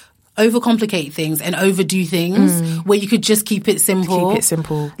 I overcomplicate things and overdo things where you could just keep it simple. Keep it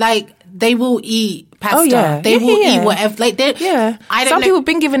simple. Like, they will eat pasta. Oh, yeah. They will eat whatever. Like, I don't Some know. people have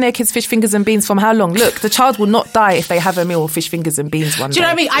been giving their kids fish fingers and beans from how long? Look, the child will not die if they have a meal of fish fingers and beans one day. Do you know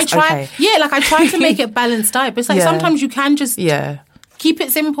what I mean? I try, I try to make it balanced diet, but it's like sometimes you can just keep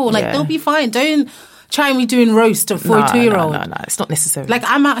it simple. Like, they'll be fine. Don't try me doing roast for a 2-year-old. No, it's not necessary. Like,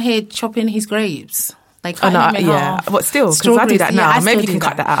 I'm out here chopping his grapes. Like, cutting them in half. But still, because I do that now. Maybe you can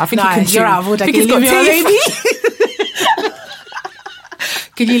cut that out. I think you can. You're out of order. Can you leave me my baby?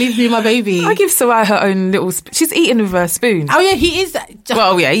 Can you leave me my baby? I give Sarai her own little... She's eating with a spoon. Oh, yeah, he is...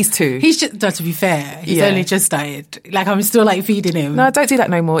 Well, yeah, he's 2. He's just... To be fair, he's only just started. Like, I'm still, like, feeding him. No, don't do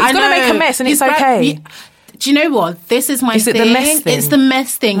that no more. He's going to make a mess and it's okay. Do you know what? This is my thing. Is it the mess thing? It's the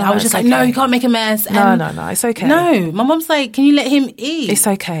mess thing. No, I was just like, no, you can't make a mess. And no, it's okay. No, my mom's like, can you let him eat? It's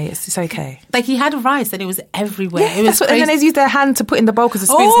okay. It's okay. Like, he had rice and it was everywhere. Yeah, it was and then they use their hand to put in the bowl because the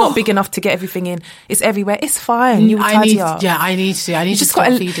spoon's not big enough to get everything in. It's everywhere. It's fine. You will tidy up. Yeah, I need to. I need to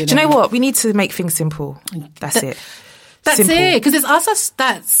start feeding. Do you know what? We need to make things simple. That's it. That's simple. It. Because it's us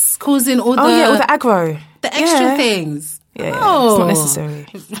that's causing all the... all the aggro. The extra things. Yeah, it's not necessary.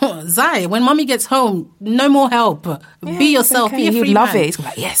 Zai, when mommy gets home, no more help. Be yourself. Okay. Be a free He'd love man. it. He's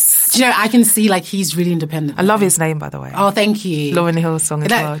like, yes. Do you know, I can see like he's really independent. I love his name, by the way. Oh, thank you. Lauryn Hill song as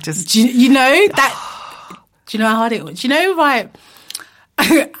well. Just do you know that? Do you know how hard it was? Do you know, right?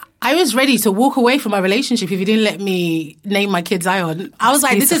 I was ready to walk away from my relationship if you didn't let me name my kid Zion. I was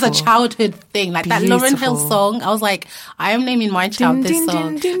like, this is a childhood thing. Like that Lauryn Hill song. I was like, I am naming my child this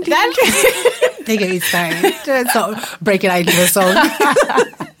song. They get me started. Stop breaking out into the song.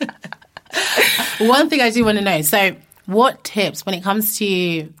 One thing I do want to know. So, what tips when it comes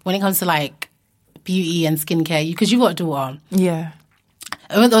to like beauty and skincare? Because you've got a daughter. Yeah.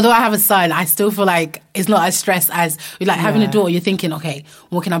 Although I have a son, I still feel like it's not as stressed as like having a daughter. You're thinking, okay,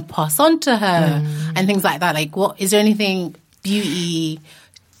 what can I pass on to her and things like that. Like, what is there anything beauty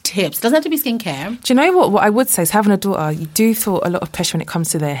tips? Doesn't have to be skincare. Do you know what? What I would say is having a daughter, you do feel a lot of pressure when it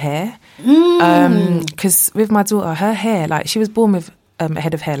comes to their hair. Because with my daughter, her hair, like she was born with a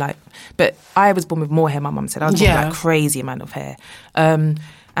head of hair, like, but I was born with more hair. My mum said I was born with like crazy amount of hair.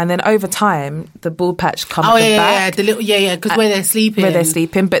 And then over time, the bald patch come at the back. The little, because where they're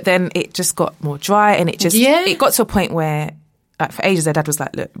sleeping. But then it just got more dry, and it got to a point where, like, for ages, their dad was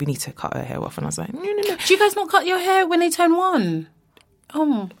like, "Look, we need to cut her hair off," and I was like, "No." Do you guys not cut your hair when they turn 1?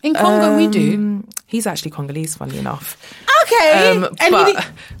 Oh, in Congo we do. He's actually Congolese, funny enough. Okay,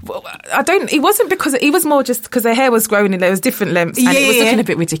 but I don't. It wasn't because it was more just because their hair was growing and there was different lengths, and it was looking a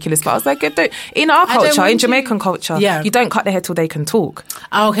bit ridiculous. But I was like, in our culture, in Jamaican culture, you don't cut their hair till they can talk.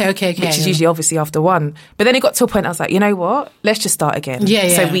 Okay. Which is usually obviously after 1. But then it got to a point I was like, you know what? Let's just start again.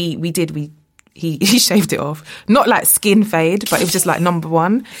 So he shaved it off. Not like skin fade, but it was just like number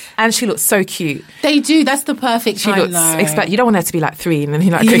 1. And she looked so cute. They do. That's the perfect time, though. You don't want her to be like 3 and then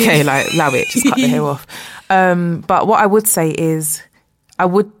you're like, okay, like, allow it. Just cut the hair off. But what I would say is,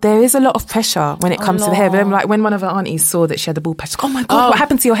 there is a lot of pressure when it comes to the hair. But like when one of her aunties saw that she had the bald patch, oh my God, what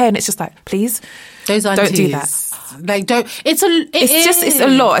happened to your hair? And it's just like, please, those aunties, don't do that. Like, don't. It's a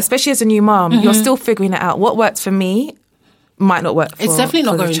lot, especially as a new mom. You're still figuring it out. What worked for me might not work for it's definitely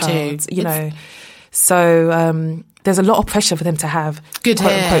not going child, to, you know. So there's a lot of pressure for them to have good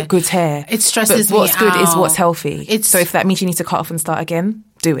quote hair. Unquote, good hair. It stresses me out. What's good is what's healthy. So if that means you need to cut off and start again,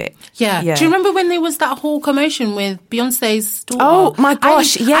 do it. Yeah. Do you remember when there was that whole commotion with Beyonce's daughter? Oh my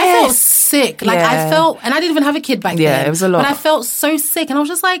gosh, yes. I felt sick. Like and I didn't even have a kid back then. Yeah, it was a lot. But I felt so sick, and I was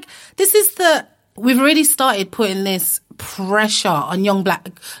just like, we've already started putting this pressure on young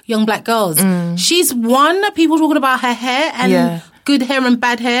black girls. She's one, people talking about her hair and good hair and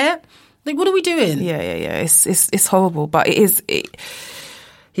bad hair. Like, what are we doing? Yeah. It's horrible, but it is.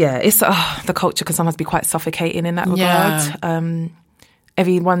 it's the culture can sometimes be quite suffocating in that regard.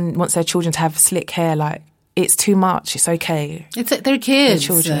 Everyone wants their children to have slick hair. Like, it's too much. It's okay. They're kids. They're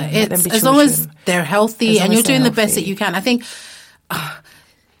children. As long as they're healthy and you're doing the best that you can. I think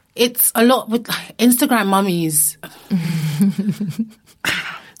it's a lot with Instagram mummies.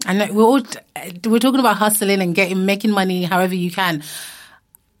 And we're talking about hustling and making money however you can.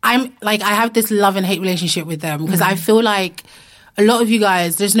 I have this love and hate relationship with them because I feel like a lot of you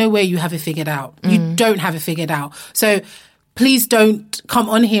guys, there's no way you have it figured out. You don't have it figured out. So please don't come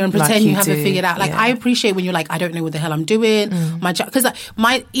on here and pretend you have it figured out. I appreciate when you're like, I don't know what the hell I'm doing. Because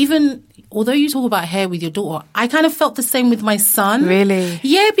even although you talk about hair with your daughter, I kind of felt the same with my son. Really?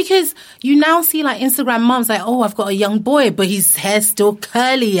 Yeah, because you now see like Instagram moms like, oh, I've got a young boy, but his hair's still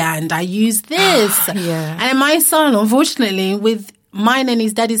curly and I use this. And my son, unfortunately, with mine and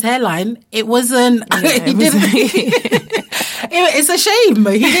his daddy's hairline, it wasn't. It's a shame.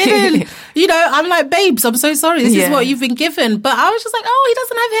 He didn't. I'm like, babes, I'm so sorry. This is what you've been given. But I was just like, oh, he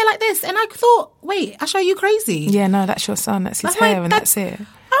doesn't have hair like this. And I thought, wait, Asha, are you crazy? Yeah, no, that's your son. That's his hair, and that's it.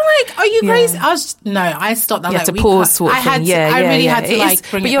 I'm like, are you crazy? I stopped. You have to pause sort of thing. I really had to bring it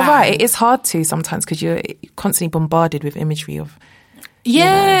back. But you're right, it is hard to sometimes because you're constantly bombarded with imagery of...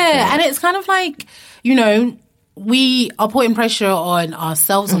 and it's kind of like, we are putting pressure on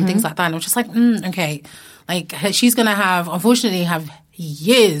ourselves on things like that. And I'm just like, okay. Like, she's going to unfortunately have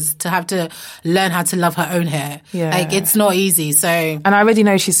years to have to learn how to love her own hair. Like, it's not easy. So, and I already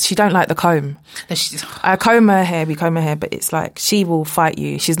know she don't like the comb. I comb her hair, we comb her hair, but it's like she will fight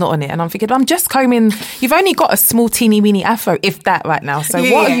you. She's not on it, and I'm thinking, I'm just combing. You've only got a small teeny weeny afro, if that, right now. So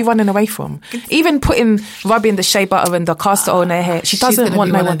what are you running away from? Even rubbing the shea butter and the castor oil in her hair, she doesn't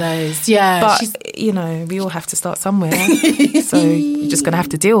want no one of those. Yeah, but we all have to start somewhere. So you're just gonna have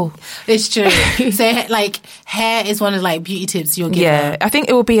to deal. It's true. So like, hair is one of like beauty tips you'll give. Yeah. I think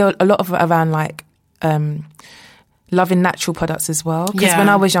it will be a lot of around like loving natural products as well. Because when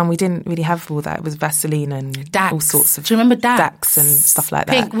I was young, we didn't really have all that. It was Vaseline and Dax. all sorts of... Do you remember Dax? Dax and stuff like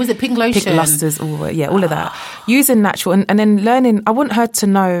that. Was it pink lotion? Pink lusters, all of that. Using natural and then learning. I want her to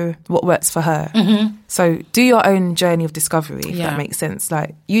know what works for her. So do your own journey of discovery, if that makes sense.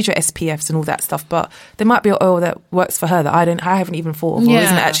 Like, use your SPFs and all that stuff. But there might be an oil that works for her that I haven't even thought of or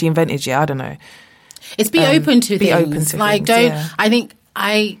isn't actually invented yet. I don't know. It's be open to things. Be open to like, things, don't... I think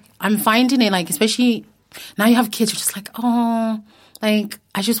I'm finding it, like, especially now you have kids, you're just like, oh, like,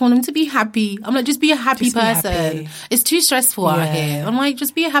 I just want them to be happy. I'm like, just be a happy person. It's too stressful out here. I'm like,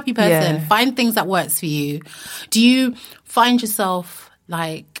 just be a happy person. Find things that works for you. Do you find yourself,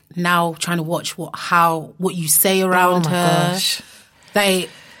 like, now trying to watch what you say around her? Gosh. Like,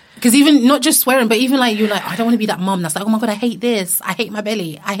 because even, not just swearing, but even like, you're like, I don't want to be that mum that's like, oh my God, I hate this. I hate my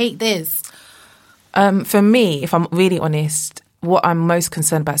belly. I hate this. For me, if I'm really honest, what I'm most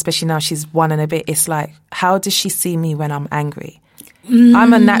concerned about, especially now she's 1 and a bit, it's like, how does she see me when I'm angry?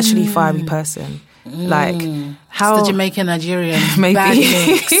 I'm a naturally fiery person. Like, how... It's the Jamaican Nigerian maybe. Bad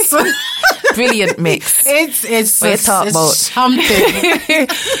mix. Brilliant mix. It's something.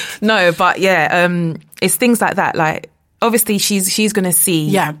 No, but it's things like that. Like, obviously she's going to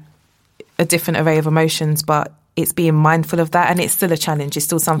see a different array of emotions, but it's being mindful of that, and it's still a challenge. It's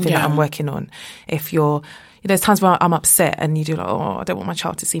still something that I'm working on. If there's times where I'm upset and you do like, oh, I don't want my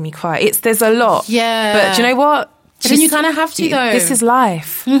child to see me cry. There's a lot. Yeah. But do you know what? But then you kind of have to, though. This is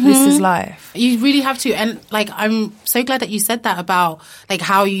life. This is life. You really have to. And like, I'm so glad that you said that about like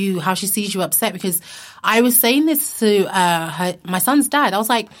how she sees you upset, because I was saying this to my son's dad. I was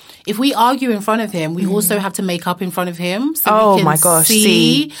like, if we argue in front of him, we also have to make up in front of him. So we can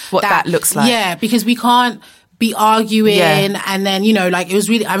see what that looks like. Yeah, because we can't be arguing and then, like, it was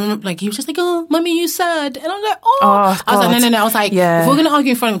really, I remember, like, he was just like, oh, mummy, you sad. And I was like, oh. I was like, no. I was like, if we're going to argue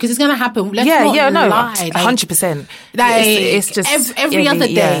in front of him, because it's going to happen, let's not lie. 100%. Like, it's just... Every other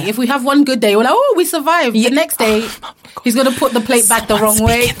day, if we have one good day, we're like, oh, we survived. The next day, he's going to put the plate back the wrong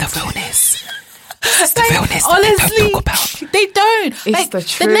way. The realness. Honestly, they don't. It's like, the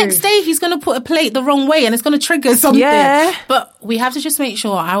truth. The next day, he's going to put a plate the wrong way and it's going to trigger something. Yeah. But we have to just make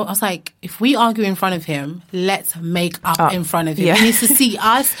sure. I was like, if we argue in front of him, let's make up in front of him. Yeah. He needs to see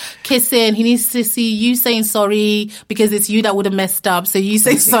us kissing. He needs to see you saying sorry because it's you that would have messed up. So you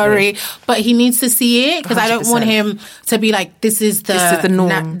say sorry. But he needs to see it because I don't want him to be like, this is the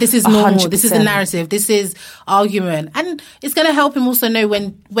norm. This is normal. 100%. This is the narrative. This is argument. And it's going to help him also know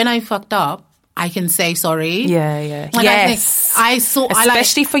when I fucked up, I can say sorry. Yeah. Like, yes.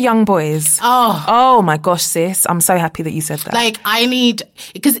 Especially for young boys. Oh my gosh, sis. I'm so happy that you said that. Like,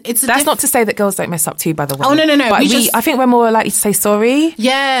 because it's... That's not to say that girls don't mess up too, by the way. Oh, no. But I think we're more likely to say sorry.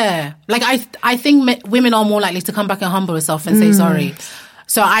 Yeah. Like, I think women are more likely to come back and humble herself and say sorry.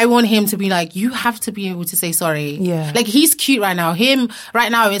 So I want him to be like, you have to be able to say sorry. Yeah. Like, he's cute right now. Him, right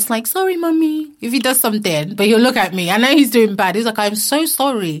now, it's like, sorry, mommy, if he does something. But he'll look at me. I know he's doing bad. He's like, I'm so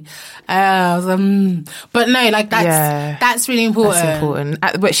sorry. I was like, But no, like, that's really important. That's important.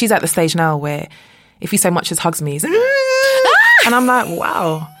 But she's at the stage now where if he so much as hugs me, he's and I'm like,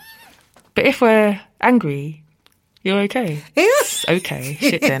 wow. But if we're angry... You're okay. Okay,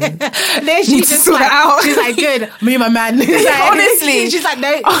 shit then. Then she just like, out. She's like, good. Me and my man. Like, honestly. She's like,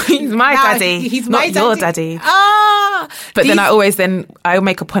 no. Oh, he's my daddy. He's not your daddy. But then I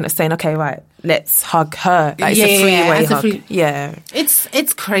make a point of saying, okay, right, let's hug her. Like, it's a three-way hug. Yeah.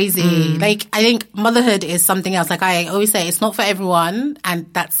 It's crazy. Like, I think motherhood is something else. Like, I always say, it's not for everyone,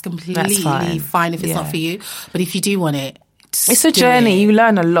 and that's completely fine if it's not for you. But if you do want it, it's a journey. You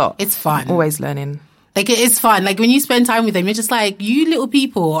learn a lot. It's fun. Always learning. Like, it is fun. Like, when you spend time with them, you're just like, you little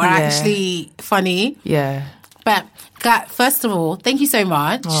people are actually funny. Yeah. But, first of all, thank you so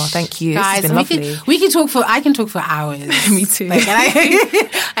much. Oh, thank you. Guys, it's been lovely. I can talk for hours. Me too. Like, I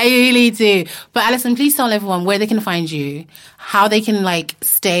really do. But Alison, please tell everyone where they can find you, how they can, like,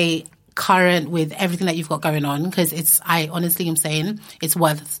 stay current with everything that you've got going on, because I honestly am saying it's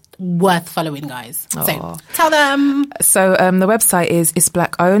worth following, guys. So tell them. So the website is It's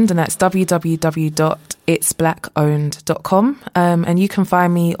Black Owned, and that's www.itsblackowned.com. And you can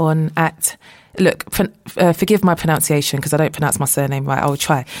find me on forgive my pronunciation because I don't pronounce my surname right. I will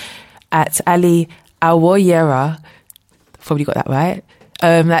try. At Ali Awoyera. Probably got that right.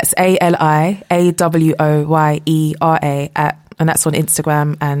 That's ALIAWOYERA and that's on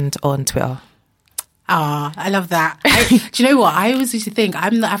Instagram and on Twitter. I love that. Do you know what? I always used to think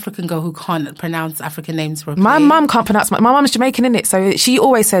I'm the African girl who can't pronounce African names properly. My mum can't pronounce my mum's Jamaican, innit? So she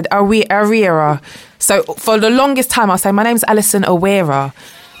always said Ariera. So for the longest time, I'll say my name's Alison Awera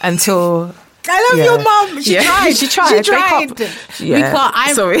until. I love your mum. She tried. She tried.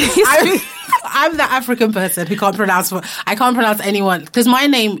 Sorry. I'm the African person who can't pronounce. I can't pronounce anyone because my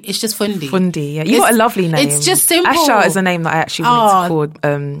name is just Fundi. Fundi, yeah. You got a lovely name. It's just simple. Asha is a name that I actually wanted to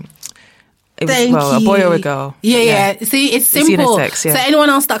call. A boy or a girl. Yeah. See, it's simple. It's unisex, yeah. So anyone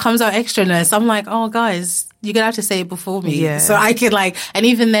else that comes out extraness, I'm like, oh, guys, you're going to have to say it before me. Yeah. So I could and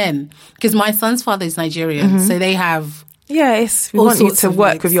even then, because my son's father is Nigerian, so they have... Yeah, we want you to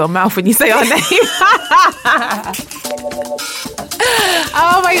work with your mouth when you say our name.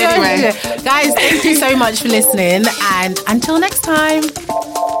 Oh my gosh. Guys, thank you so much for listening, and until next time.